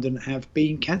Aberdeen to London have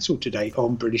been cancelled today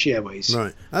on British Airways.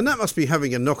 Right. And that must be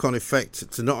having a knock-on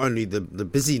effect to not only the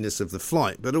busyness of the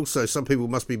flight, but also some people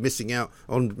must be missing out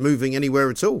on moving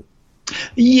anywhere at all.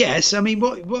 Yes, I mean,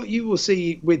 what you will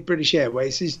see with British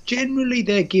Airways is generally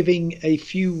they're giving a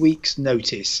few weeks'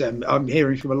 notice. I'm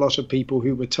hearing from a lot of people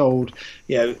who were told,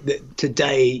 that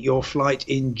today your flight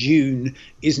in June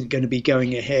isn't going to be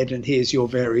going ahead and here's your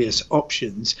various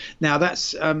options. Now,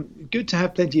 that's good to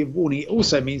have plenty of warning. It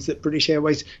also means that British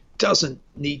Airways doesn't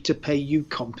need to pay you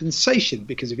compensation,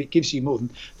 because if it gives you more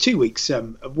than 2 weeks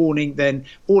warning, then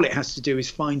all it has to do is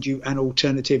find you an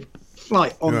alternative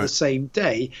flight on the same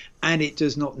day, and it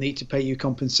does not need to pay you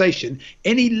compensation.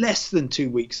 Any less than 2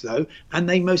 weeks, though, and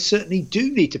they most certainly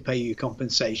do need to pay you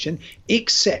compensation,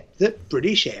 except that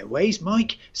British Airways,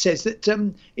 Mike, says that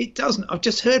it doesn't. I've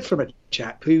just heard from a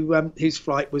chap whose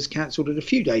flight was cancelled at a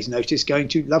few days' notice going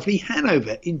to lovely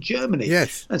Hanover in Germany.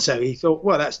 Yes. And so he thought,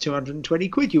 well, that's 220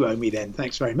 quid you owe me then.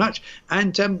 Thanks very much.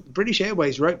 And British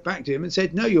Airways wrote back to him and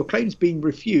said, no, your claim's been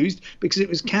refused because it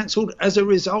was cancelled as a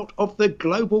result of the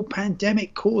global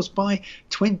pandemic caused by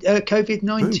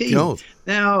COVID-19. Oh, God.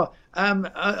 Now,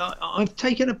 I've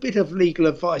taken a bit of legal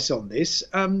advice on this.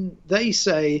 They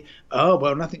say, oh,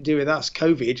 well, nothing to do with us,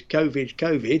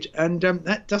 COVID. And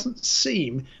that doesn't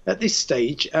seem at this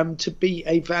stage to be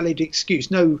a valid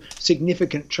excuse. No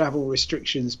significant travel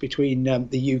restrictions between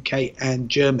the UK and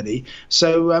Germany.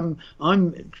 So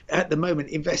I'm at the moment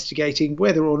investigating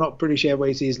whether or not British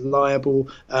Airways is liable.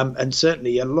 And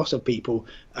certainly a lot of people,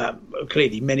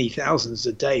 clearly many thousands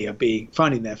a day, are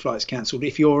finding their flights cancelled.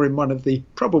 If you're in one of the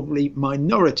probably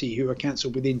minority who are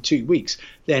cancelled within 2 weeks,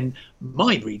 then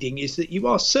my reading is that you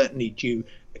are certainly due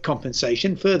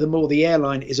compensation. Furthermore, the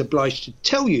airline is obliged to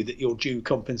tell you that you're due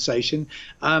compensation,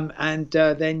 and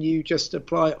then you just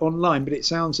apply online. But it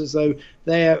sounds as though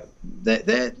they're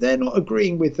not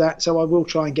agreeing with that, so I will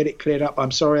try and get it cleared up.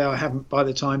 I'm sorry I haven't by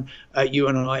the time you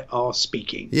and I are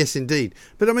speaking. Yes, indeed.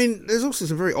 But I mean, there's also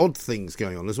some very odd things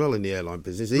going on as well in the airline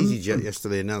business. EasyJet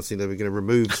yesterday announcing they were going to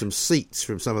remove some seats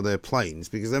from some of their planes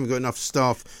because they haven't got enough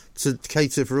staff to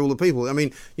cater for all the people. I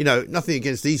mean, nothing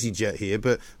against EasyJet here,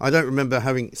 but I don't remember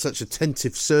having such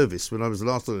attentive service when I was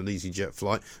last on an EasyJet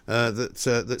flight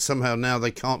that somehow now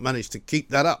they can't manage to keep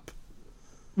that up.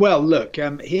 Well, look,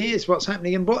 here's what's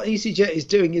happening, and what EasyJet is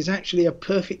doing is actually a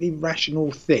perfectly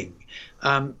rational thing.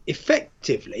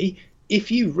 Effectively, if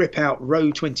you rip out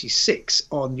row 26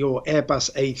 on your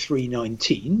Airbus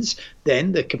A319s,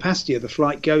 then the capacity of the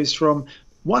flight goes from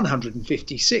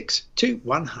 156 to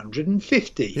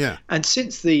 150. Yeah. And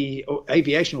since the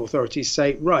aviation authorities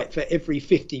say, right, for every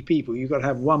 50 people, you've got to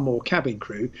have one more cabin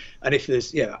crew, and if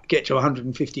there's get to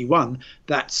 151,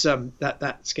 that's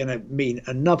going to mean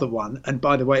another one. And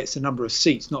by the way, it's the number of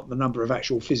seats, not the number of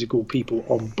actual physical people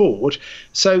on board.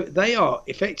 So they are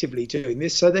effectively doing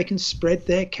this so they can spread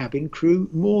their cabin crew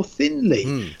more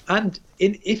thinly. And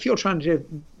if you're trying to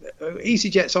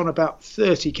EasyJet's on about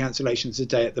 30 cancellations a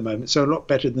day at the moment, so a lot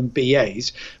better than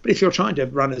BA's. But if you're trying to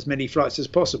run as many flights as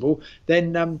possible,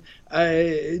 then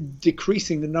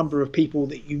decreasing the number of people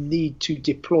that you need to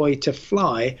deploy to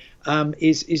fly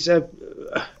is a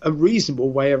reasonable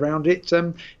way around it.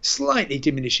 Slightly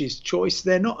diminishes choice.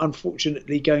 They're not,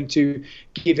 unfortunately, going to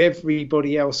give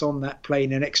everybody else on that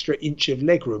plane an extra inch of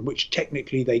legroom, which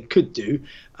technically they could do.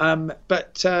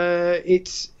 But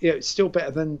it's still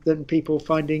better than people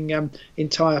finding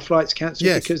entire flights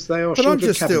cancelled because they are. But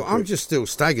I'm just still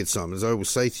staggered, Simon, as I will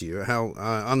say to you, how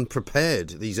unprepared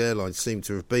these airlines seem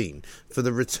to have been for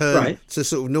the return to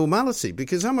sort of normality.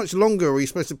 Because how much longer are we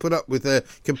supposed to put up with their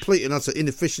complete and utter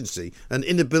inefficiency and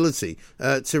inability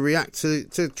to react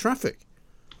to traffic?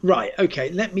 Right,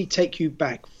 okay, let me take you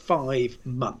back 5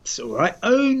 months, all right?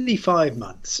 Only 5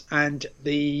 months. And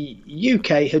the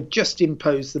UK had just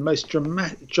imposed the most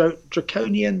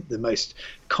draconian, the most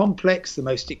complex, the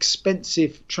most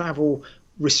expensive travel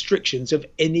restrictions of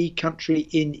any country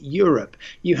in Europe.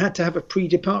 You had to have a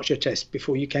pre-departure test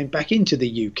before you came back into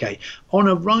the UK. On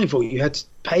arrival, you had to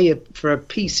pay for a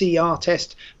PCR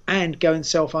test and go and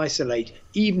self-isolate,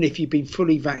 even if you've been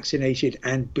fully vaccinated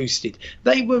and boosted.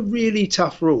 They were really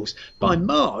tough rules. By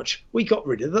March, we got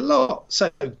rid of the lot. So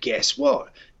guess what?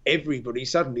 Everybody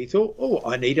suddenly thought, oh,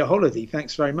 I need a holiday.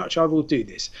 Thanks very much. I will do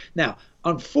this. Now,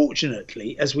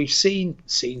 unfortunately, as we've seen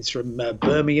scenes from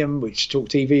Birmingham, which Talk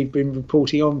TV have been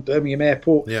reporting on, Birmingham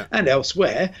Airport and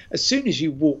elsewhere, as soon as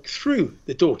you walk through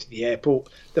the door to the airport,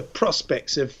 the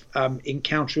prospects of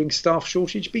encountering staff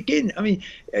shortage begin. I mean,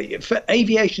 for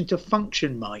aviation to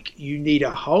function, Mike, you need a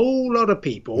whole lot of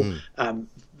people,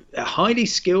 highly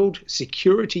skilled,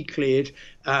 security cleared,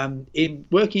 in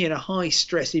working in a high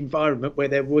stress environment where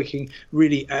they're working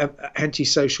really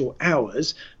antisocial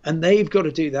hours, and they've got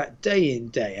to do that day in,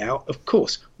 day out. Of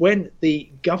course, when the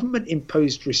government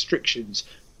imposed restrictions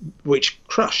which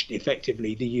crushed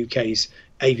effectively the UK's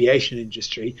aviation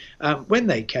industry, when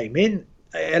they came in,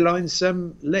 airlines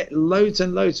let loads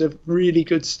and loads of really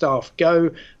good staff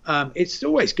go. It's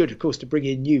always good, of course, to bring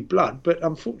in new blood, but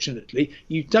unfortunately,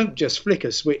 you don't just flick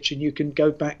a switch and you can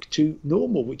go back to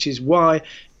normal, which is why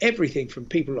everything from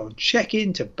people on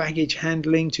check-in to baggage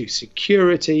handling to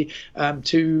security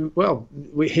to, well,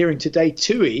 we're hearing today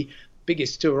TUI,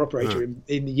 biggest tour operator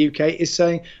in the UK, is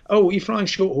saying, oh, you're flying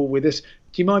short haul with us.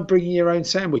 Do you mind bringing your own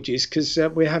sandwiches? Because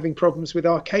we're having problems with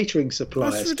our catering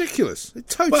suppliers. That's ridiculous.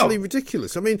 It's totally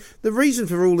ridiculous. I mean, the reason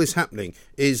for all this happening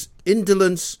is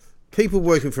indolence, people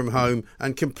working from home,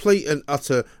 and complete and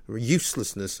utter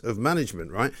uselessness of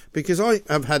management, right? Because I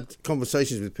have had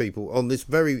conversations with people on this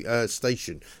very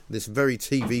station, this very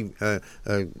TV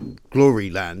glory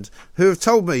land, who have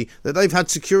told me that they've had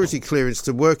security clearance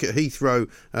to work at Heathrow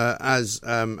as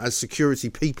security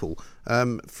people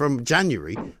from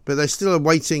January, but they're still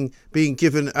awaiting being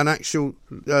given an actual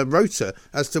rota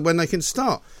as to when they can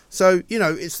start. So,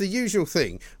 it's the usual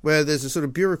thing where there's a sort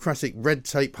of bureaucratic red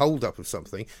tape hold-up of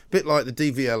something, a bit like the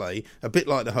DVLA, a bit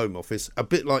like the Home Office, a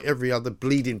bit like every other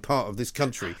bleeding part of this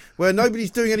country, where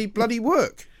nobody's doing any bloody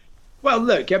work. Well,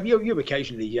 look, you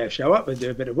occasionally show up and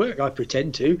do a bit of work. I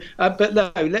pretend to, but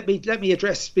no. Let me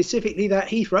address specifically that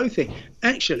Heathrow thing.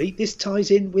 Actually, this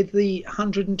ties in with the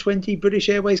 120 British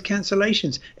Airways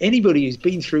cancellations. Anybody who's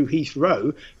been through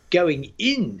Heathrow going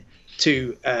in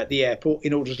to the airport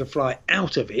in order to fly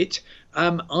out of it,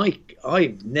 I've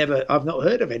not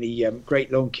heard of any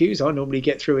great long queues. I normally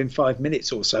get through in 5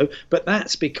 minutes or so, but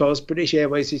that's because British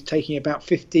Airways is taking about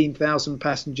 15,000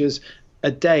 passengers a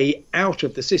day out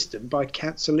of the system by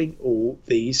cancelling all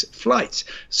these flights.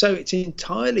 So it's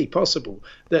entirely possible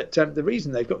that the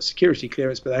reason they've got security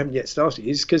clearance but they haven't yet started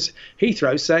is because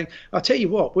Heathrow's saying, I'll tell you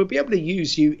what, we'll be able to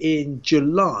use you in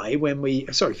June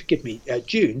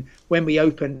when we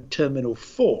open Terminal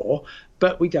 4,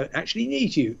 but we don't actually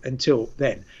need you until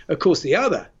then. Of course, the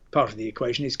other part of the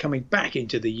equation is coming back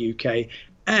into the UK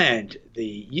and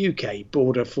the UK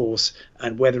border force,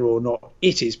 and whether or not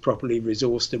it is properly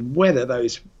resourced and whether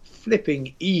those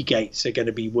flipping e-gates are going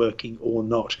to be working or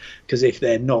not. Because if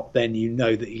they're not, then you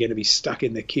know that you're going to be stuck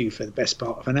in the queue for the best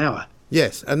part of an hour.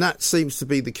 Yes, and that seems to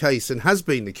be the case and has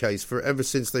been the case for ever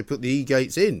since they put the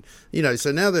e-gates in.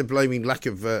 So now they're blaming lack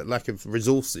of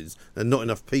resources and not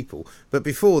enough people. But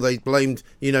before they blamed,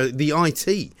 the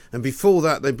IT, and before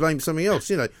that they blamed something else.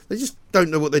 They just don't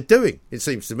know what they're doing, it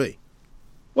seems to me.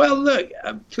 Well, look,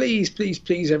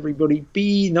 please, everybody,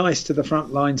 be nice to the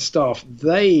frontline staff.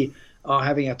 They are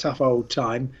having a tough old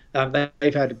time.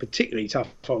 They've had a particularly tough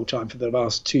old time for the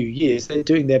last 2 years. They're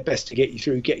doing their best to get you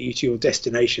through, get you to your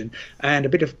destination. And a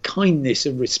bit of kindness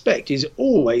and respect is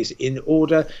always in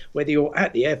order, whether you're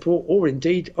at the airport or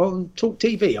indeed on Talk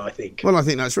TV, I think. Well, I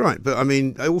think that's right. But I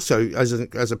mean, also, as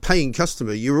a paying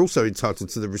customer, you're also entitled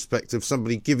to the respect of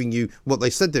somebody giving you what they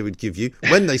said they would give you,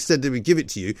 when they said they would give it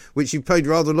to you, which you paid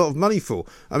rather a lot of money for.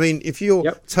 I mean, if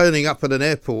you're turning up at an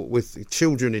airport with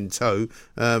children in tow,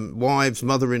 wives,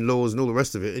 mother-in-laws and all the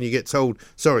rest of it, and you get told,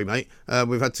 sorry mate,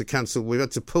 we've had to cancel, we've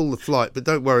had to pull the flight, but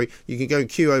don't worry, you can go and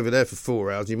queue over there for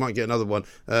 4 hours, you might get another one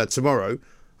tomorrow.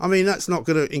 I mean, that's not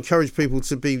going to encourage people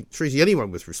to be treating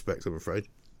anyone with respect, I'm afraid.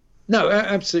 No,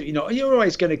 absolutely not. You're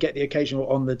always going to get the occasional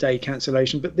on-the-day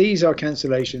cancellation, but these are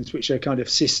cancellations which are kind of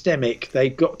systemic.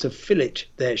 They've got to fillet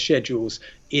their schedules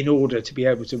in order to be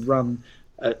able to run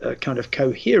a kind of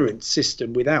coherent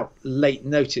system without late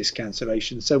notice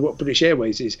cancellation. So what British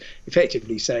Airways is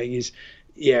effectively saying is,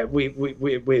 yeah,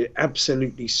 we're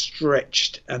absolutely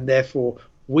stretched, and therefore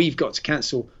we've got to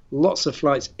cancel lots of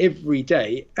flights every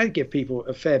day and give people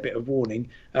a fair bit of warning,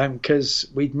 because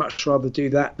we'd much rather do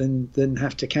that than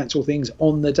have to cancel things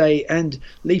on the day and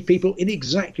leave people in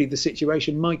exactly the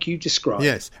situation, Mike, you described.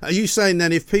 Yes. Are you saying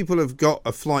then if people have got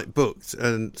a flight booked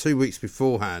and 2 weeks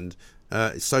beforehand,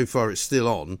 so far it's still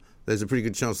on, there's a pretty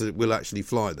good chance that it will actually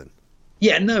fly then?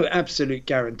 Yeah, no, absolute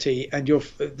guarantee. And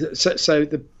so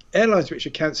the airlines which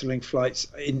are cancelling flights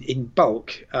in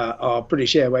bulk are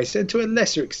British Airways, and to a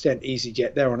lesser extent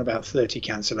EasyJet. They're on about 30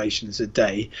 cancellations a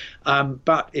day.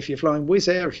 But if you're flying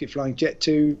Wizz Air, if you're flying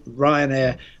Jet2,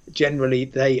 Ryanair, generally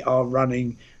they are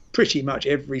running pretty much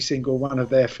every single one of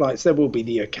their flights. There will be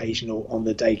the occasional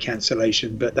on-the-day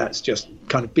cancellation, but that's just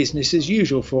kind of business as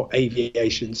usual for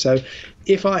aviation. So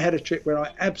if I had a trip where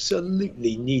I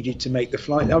absolutely needed to make the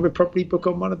flight, I would probably book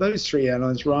on one of those three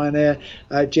airlines, Ryanair,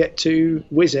 Jet2,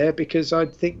 Wizz Air, because I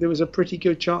think there was a pretty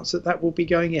good chance that will be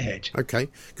going ahead. OK.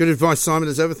 Good advice, Simon,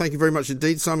 as ever. Thank you very much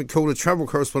indeed. Simon Calder, travel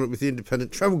correspondent with The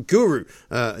Independent, travel guru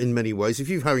in many ways. If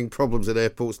you're having problems at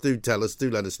airports, do tell us,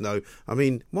 do let us know. I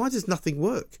mean, why does nothing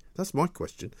work? That's my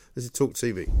question. This is Talk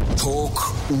TV. Talk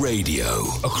Radio.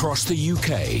 Across the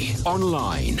UK.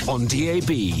 Online, on DAB,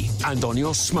 and on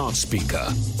your smart speaker.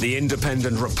 The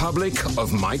Independent Republic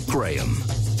of Mike Graham.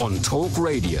 On Talk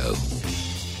Radio.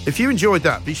 If you enjoyed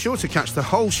that, be sure to catch the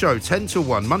whole show 10 till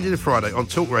 1, Monday to Friday on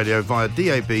Talk Radio via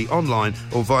DAB, online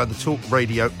or via the Talk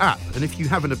Radio app. And if you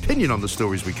have an opinion on the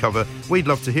stories we cover, we'd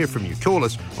love to hear from you. Call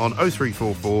us on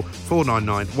 0344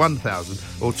 499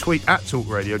 1000 or tweet at Talk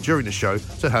Radio during the show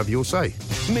to have your say.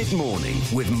 Mid-morning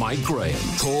with Mike Graham.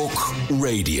 Talk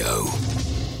Radio.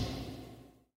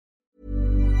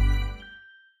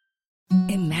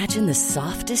 Imagine the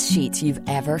softest sheets you've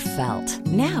ever felt.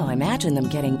 Now imagine them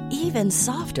getting even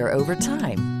softer over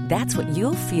time. That's what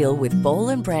you'll feel with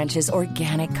Boll & Branch's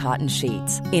organic cotton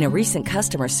sheets. In a recent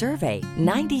customer survey,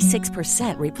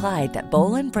 96% replied that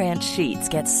Boll & Branch sheets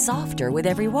get softer with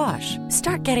every wash.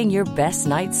 Start getting your best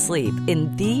night's sleep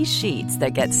in these sheets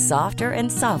that get softer and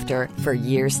softer for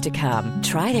years to come.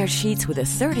 Try their sheets with a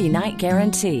 30-night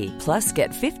guarantee. Plus, get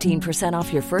 15%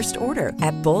 off your first order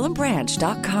at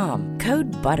bollandbranch.com.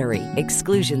 Code BUTTERY.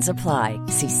 Exclusions apply.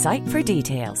 See site for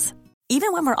details.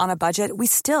 Even when we're on a budget, we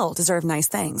still deserve nice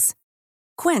things.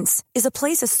 Quince is a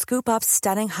place to scoop up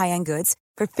stunning high-end goods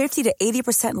for 50 to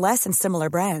 80% less than similar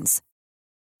brands.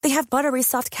 They have buttery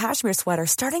soft cashmere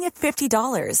sweaters starting at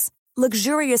 $50,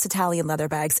 luxurious Italian leather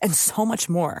bags, and so much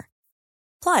more.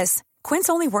 Plus, Quince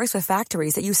only works with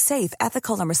factories that use safe,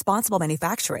 ethical, and responsible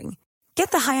manufacturing.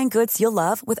 Get the high-end goods you'll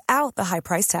love without the high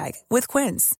price tag with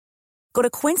Quince. Go to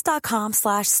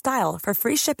quince.com/style for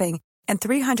free shipping and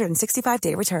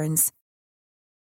 365-day returns.